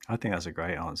 I think that's a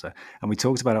great answer. And we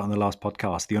talked about it on the last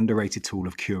podcast, the underrated tool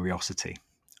of curiosity,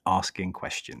 asking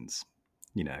questions.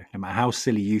 No matter how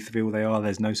silly you feel they are,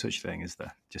 there's no such thing as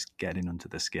just getting under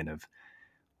the skin of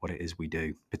what it is we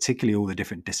do, particularly all the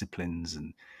different disciplines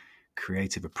and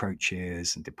creative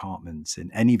approaches and departments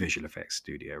in any visual effects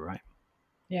studio, right?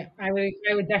 Yeah, I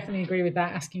would definitely agree with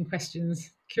that. Asking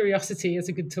questions, curiosity is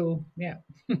a good tool. Yeah.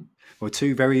 Well,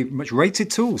 two very much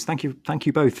rated tools. Thank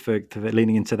you both for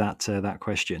leaning into that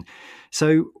question.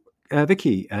 So,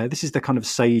 Vicky, this is the kind of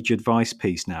sage advice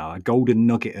piece now, a golden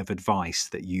nugget of advice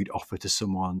that you'd offer to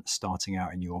someone starting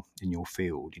out in your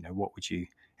field. What would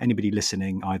anybody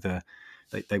listening, either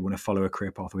they want to follow a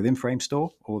career path within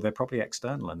Framestore, or they're probably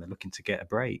external and they're looking to get a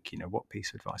break. What piece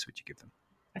of advice would you give them?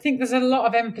 I think there's a lot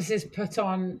of emphasis put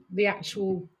on the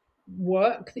actual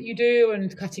work that you do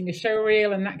and cutting a show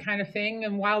reel and that kind of thing.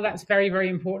 And while that's very, very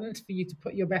important for you to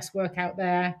put your best work out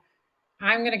there,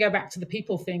 I'm going to go back to the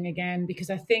people thing again, because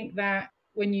I think that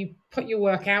when you put your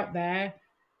work out there,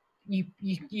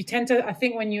 you tend to, I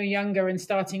think when you're younger and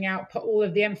starting out, put all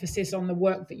of the emphasis on the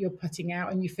work that you're putting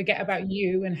out, and you forget about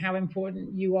you and how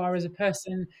important you are as a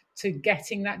person to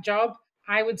getting that job.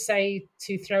 I would say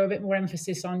to throw a bit more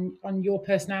emphasis on your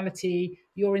personality,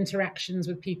 your interactions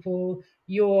with people,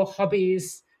 your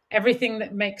hobbies, everything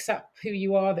that makes up who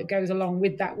you are that goes along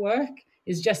with that work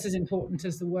is just as important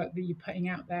as the work that you're putting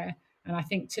out there. And I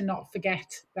think to not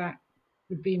forget that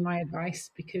would be my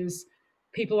advice, because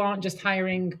people aren't just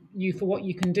hiring you for what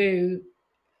you can do,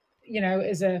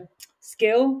 as a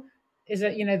skill,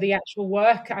 the actual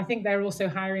work. I think they're also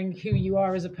hiring who you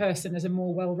are as a person, as a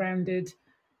more well-rounded,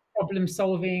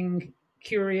 problem-solving,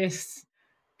 curious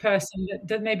person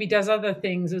that maybe does other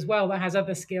things as well, that has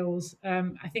other skills.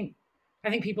 I think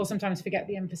people sometimes forget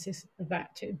the emphasis of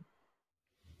that too.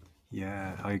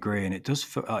 Yeah, I agree. And it does,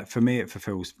 for me, it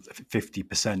fulfills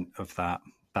 50% of that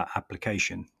that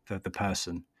application for the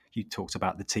person. You talked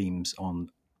about the teams on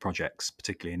projects,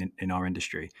 particularly in our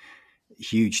industry.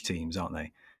 Huge teams, aren't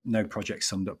they? No project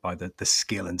summed up by the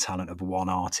skill and talent of one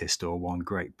artist or one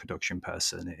great production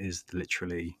person. It is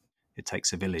literally, it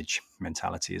takes a village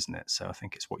mentality, isn't it? So I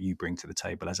think it's what you bring to the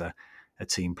table as a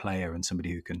team player and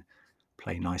somebody who can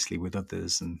play nicely with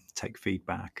others and take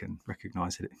feedback and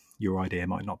recognize that your idea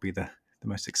might not be the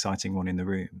most exciting one in the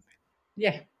room.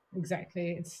 Yeah,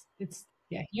 exactly. It's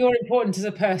yeah, you're important as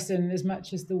a person as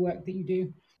much as the work that you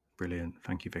do. Brilliant.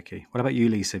 Thank you, Vicky. What about you,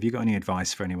 Lisa? Have you got any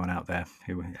advice for anyone out there,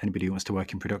 anybody who wants to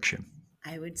work in production?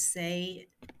 I would say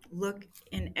look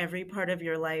in every part of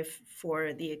your life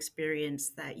for the experience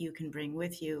that you can bring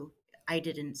with you. I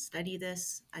didn't study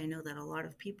this. I know that a lot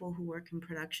of people who work in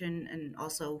production and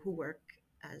also who work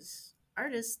as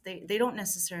artists, they don't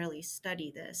necessarily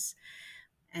study this.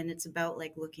 And it's about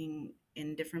like looking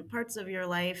in different parts of your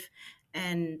life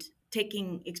and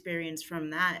taking experience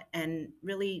from that and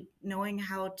really knowing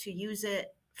how to use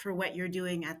it for what you're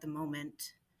doing at the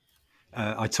moment.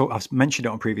 I've mentioned it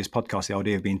on previous podcasts, the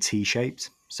idea of being T-shaped.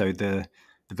 So the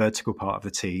vertical part of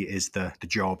the T is the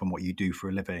job and what you do for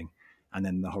a living. And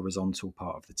then the horizontal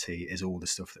part of the T is all the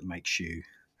stuff that makes you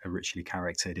a richly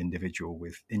charactered individual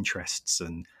with interests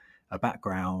and a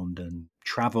background and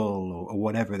travel or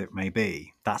whatever it may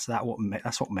be. That's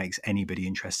what makes anybody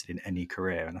interested in any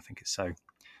career. And I think it's so,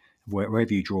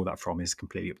 wherever you draw that from is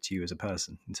completely up to you as a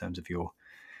person in terms of your,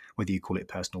 whether you call it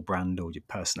personal brand or your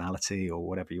personality or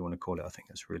whatever you want to call it. I think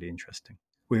that's really interesting.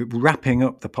 We're wrapping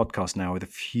up the podcast now with a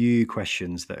few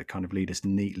questions that kind of lead us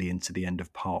neatly into the end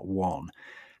of part one.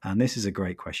 And this is a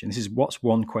great question. This is, what's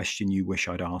one question you wish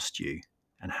I'd asked you,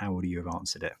 and how would you have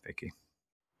answered it, Vicky?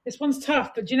 This one's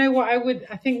tough, but do you know what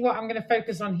I think what I'm going to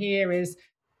focus on here is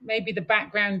maybe the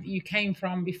background that you came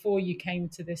from before you came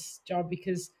to this job,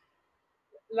 because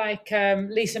like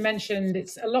Lisa mentioned,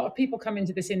 it's a lot of people come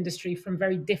into this industry from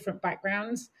very different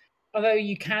backgrounds. Although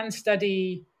you can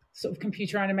study sort of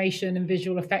computer animation and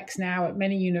visual effects now at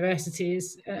many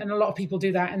universities, and a lot of people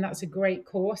do that, and that's a great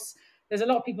course. There's a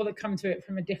lot of people that come to it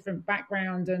from a different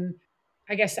background. And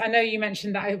I guess I know you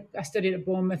mentioned that I studied at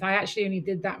Bournemouth. I actually only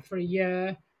did that for a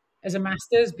year as a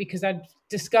master's because I'd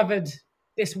discovered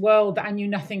this world that I knew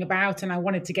nothing about and I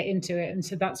wanted to get into it. And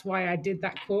so that's why I did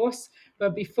that course.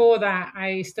 But before that,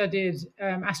 I studied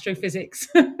astrophysics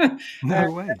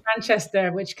No way. at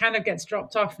Manchester, which kind of gets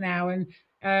dropped off now.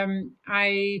 And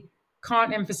I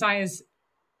can't emphasize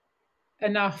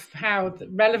enough how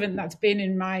relevant that's been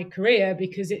in my career,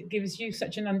 because it gives you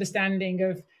such an understanding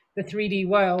of the 3D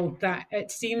world that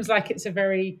it seems like it's a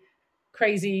very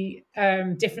crazy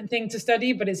different thing to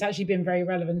study, but it's actually been very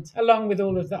relevant, along with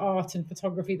all of the art and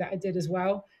photography that I did as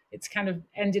well. It's kind of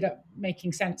ended up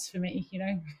making sense for me, you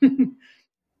know.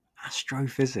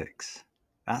 Astrophysics.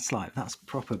 That's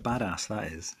proper badass.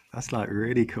 That's like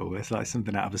really cool. It's like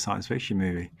something out of a science fiction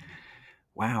movie.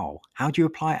 Wow. How do you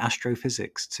apply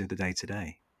astrophysics to the day to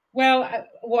day? Well,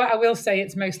 what I will say,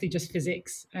 it's mostly just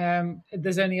physics.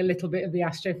 There's only a little bit of the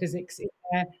astrophysics in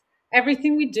there.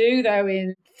 Everything we do, though,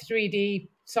 in 3D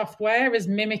software is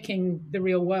mimicking the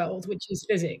real world, which is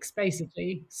physics,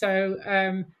 basically.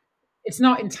 So it's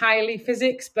not entirely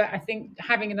physics, but I think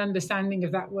having an understanding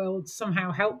of that world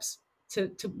somehow helps to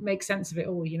make sense of it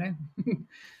all, you know?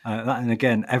 And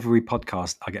again, every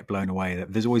podcast I get blown away.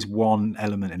 There's always one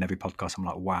element in every podcast I'm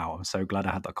like, wow, I'm so glad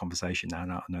I had that conversation now.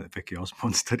 And I know that Vicky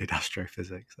Osborn studied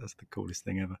astrophysics. That's the coolest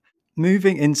thing ever.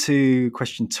 Moving into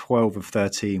question 12 of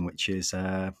 13, which is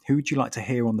who would you like to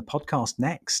hear on the podcast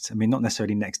next? I mean, not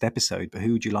necessarily next episode, but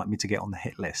who would you like me to get on the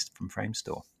hit list from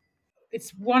Framestore?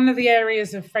 It's one of the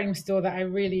areas of Framestore that I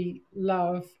really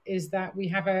love, is that we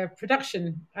have a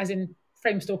production, as in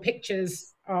Framestore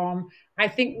Pictures. I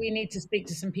think we need to speak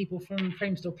to some people from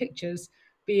Framestore Pictures,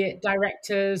 be it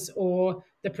directors or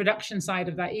the production side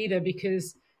of that either,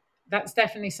 because that's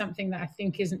definitely something that I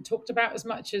think isn't talked about as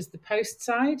much as the post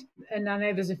side. And I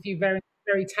know there's a few very,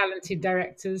 very talented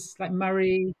directors like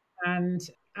Murray and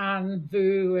Anne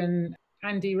Vu and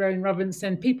Andy Rowan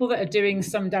Robinson, people that are doing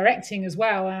some directing as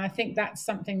well. And I think that's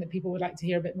something that people would like to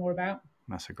hear a bit more about.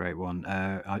 That's a great one.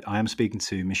 I am speaking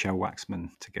to Michelle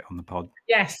Waxman to get on the pod.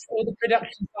 Yes, or the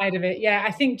production side of it. Yeah,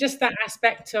 I think just that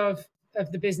aspect of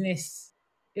the business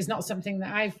is not something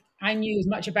that I knew as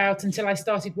much about until I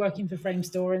started working for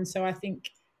Framestore. And so I think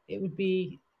it would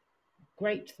be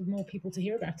great for more people to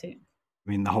hear about it. I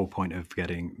mean, the whole point of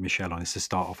getting Michelle on is to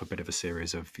start off a bit of a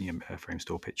series of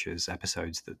Framestore Pictures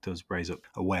episodes that does raise up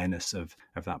awareness of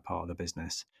that part of the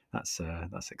business. That's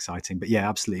exciting. But yeah,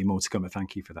 absolutely more to come. But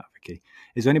thank you for that, Vicky.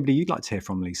 Is there anybody you'd like to hear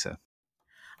from, Lisa?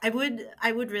 I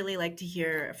would really like to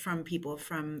hear from people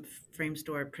from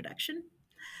Framestore Production.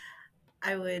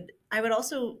 I would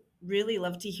also really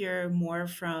love to hear more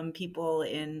from people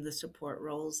in the support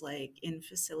roles, like in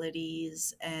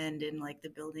facilities and in like the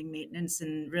building maintenance,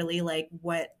 and really like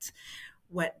what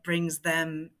brings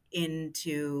them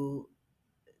into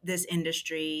this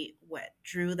industry, what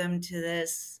drew them to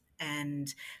this,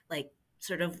 and like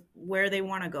sort of where they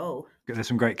want to go. There's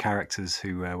some great characters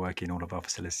who work in all of our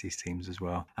facilities teams as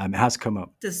well. It has come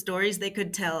up. The stories they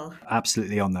could tell.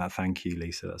 Absolutely on that. Thank you,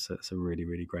 Lisa. That's a really,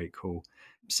 really great call.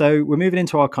 So we're moving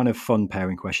into our kind of fun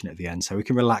pairing question at the end. So we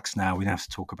can relax now. We don't have to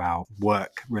talk about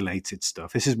work-related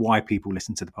stuff. This is why people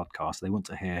listen to the podcast. They want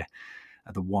to hear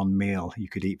the one meal you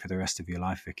could eat for the rest of your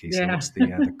life, Vicky. Yeah. So what's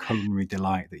the culinary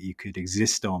delight that you could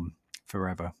exist on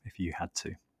forever if you had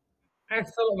to? I've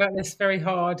thought about this very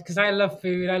hard because I love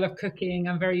food. I love cooking.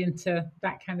 I'm very into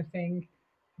that kind of thing.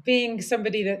 Being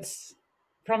somebody that's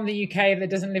from the UK that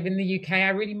doesn't live in the UK, I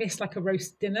really miss like a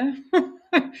roast dinner.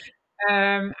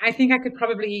 I think I could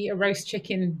probably eat a roast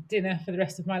chicken dinner for the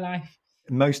rest of my life.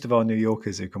 Most of our New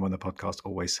Yorkers who come on the podcast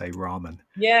always say ramen.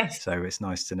 Yes. So it's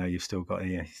nice to know you've still got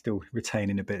still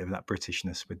retaining a bit of that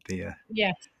Britishness with the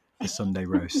Sunday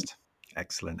roast.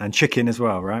 Excellent. And chicken as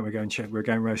well, right? We're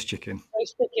going roast chicken.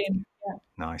 Roast chicken.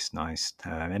 Yeah. Nice.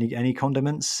 Any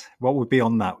condiments? What would be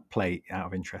on that plate out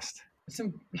of interest?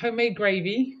 Some homemade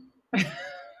gravy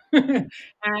and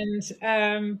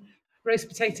roast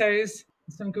potatoes,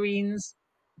 some greens,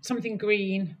 something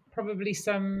green, probably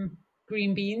some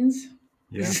green beans.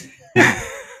 Yeah.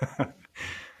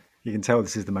 You can tell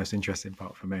this is the most interesting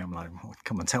part for me. I'm like, oh,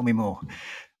 come on, tell me more.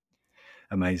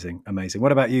 Amazing.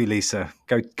 What about you, Lisa?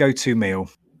 Go-to meal.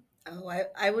 Oh,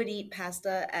 I would eat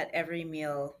pasta at every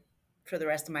meal for the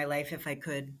rest of my life if I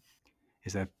could.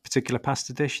 Is there a particular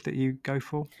pasta dish that you go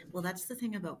for? Well, that's the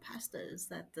thing about pasta, is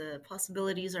that the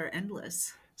possibilities are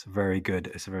endless. It's very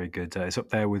good. It's up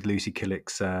there with Lucy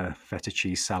Killick's feta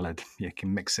cheese salad. You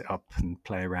can mix it up and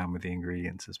play around with the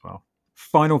ingredients as well.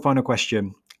 Final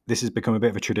question. This has become a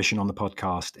bit of a tradition on the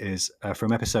podcast, is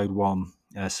from episode 1,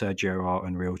 Sergio, our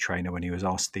Unreal trainer, when he was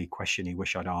asked the question he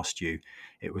wished I'd asked you,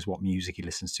 it was what music he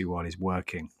listens to while he's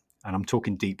working. And I'm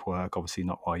talking deep work, obviously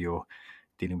not while you're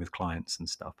dealing with clients and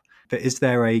stuff. But is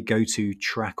there a go-to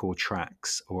track or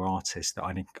tracks or artist that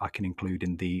I can include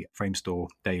in the Framestore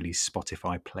Daily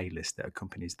Spotify playlist that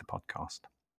accompanies the podcast?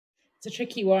 It's a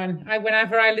tricky one.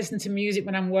 Whenever I listen to music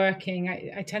when I'm working,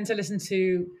 I tend to listen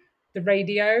to the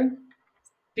radio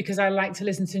because I like to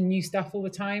listen to new stuff all the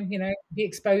time, be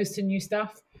exposed to new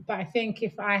stuff. But I think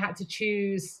if I had to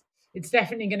choose, it's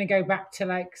definitely going to go back to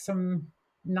like some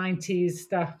 90s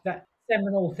stuff, that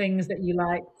seminal things that you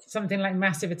like, something like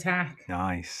Massive Attack.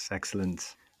 Nice,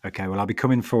 excellent. Okay, well, I'll be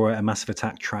coming for a Massive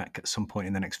Attack track at some point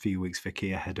in the next few weeks,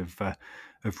 Vicky, ahead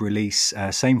of release.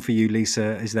 Same for you,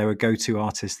 Lisa. Is there a go-to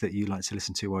artist that you like to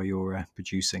listen to while you're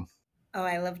producing? Oh,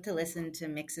 I love to listen to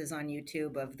mixes on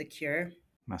YouTube of The Cure.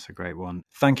 That's a great one.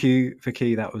 Thank you,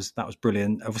 Vicky. That was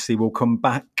brilliant. Obviously, we'll come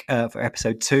back for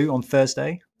episode 2 on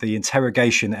Thursday. The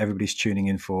interrogation that everybody's tuning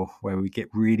in for, where we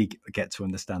really get to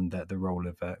understand the role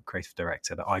of creative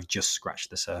director that I've just scratched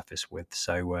the surface with.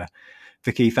 So,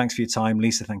 Vicky, thanks for your time.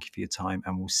 Lisa, thank you for your time.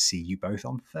 And we'll see you both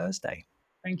on Thursday.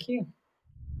 Thank you.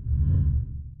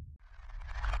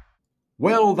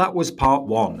 Well, that was part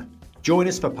 1. Join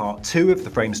us for part 2 of the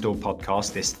Framestore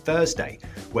podcast this Thursday,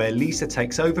 where Lisa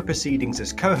takes over proceedings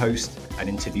as co-host and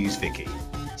interviews Vicky.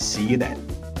 See you then.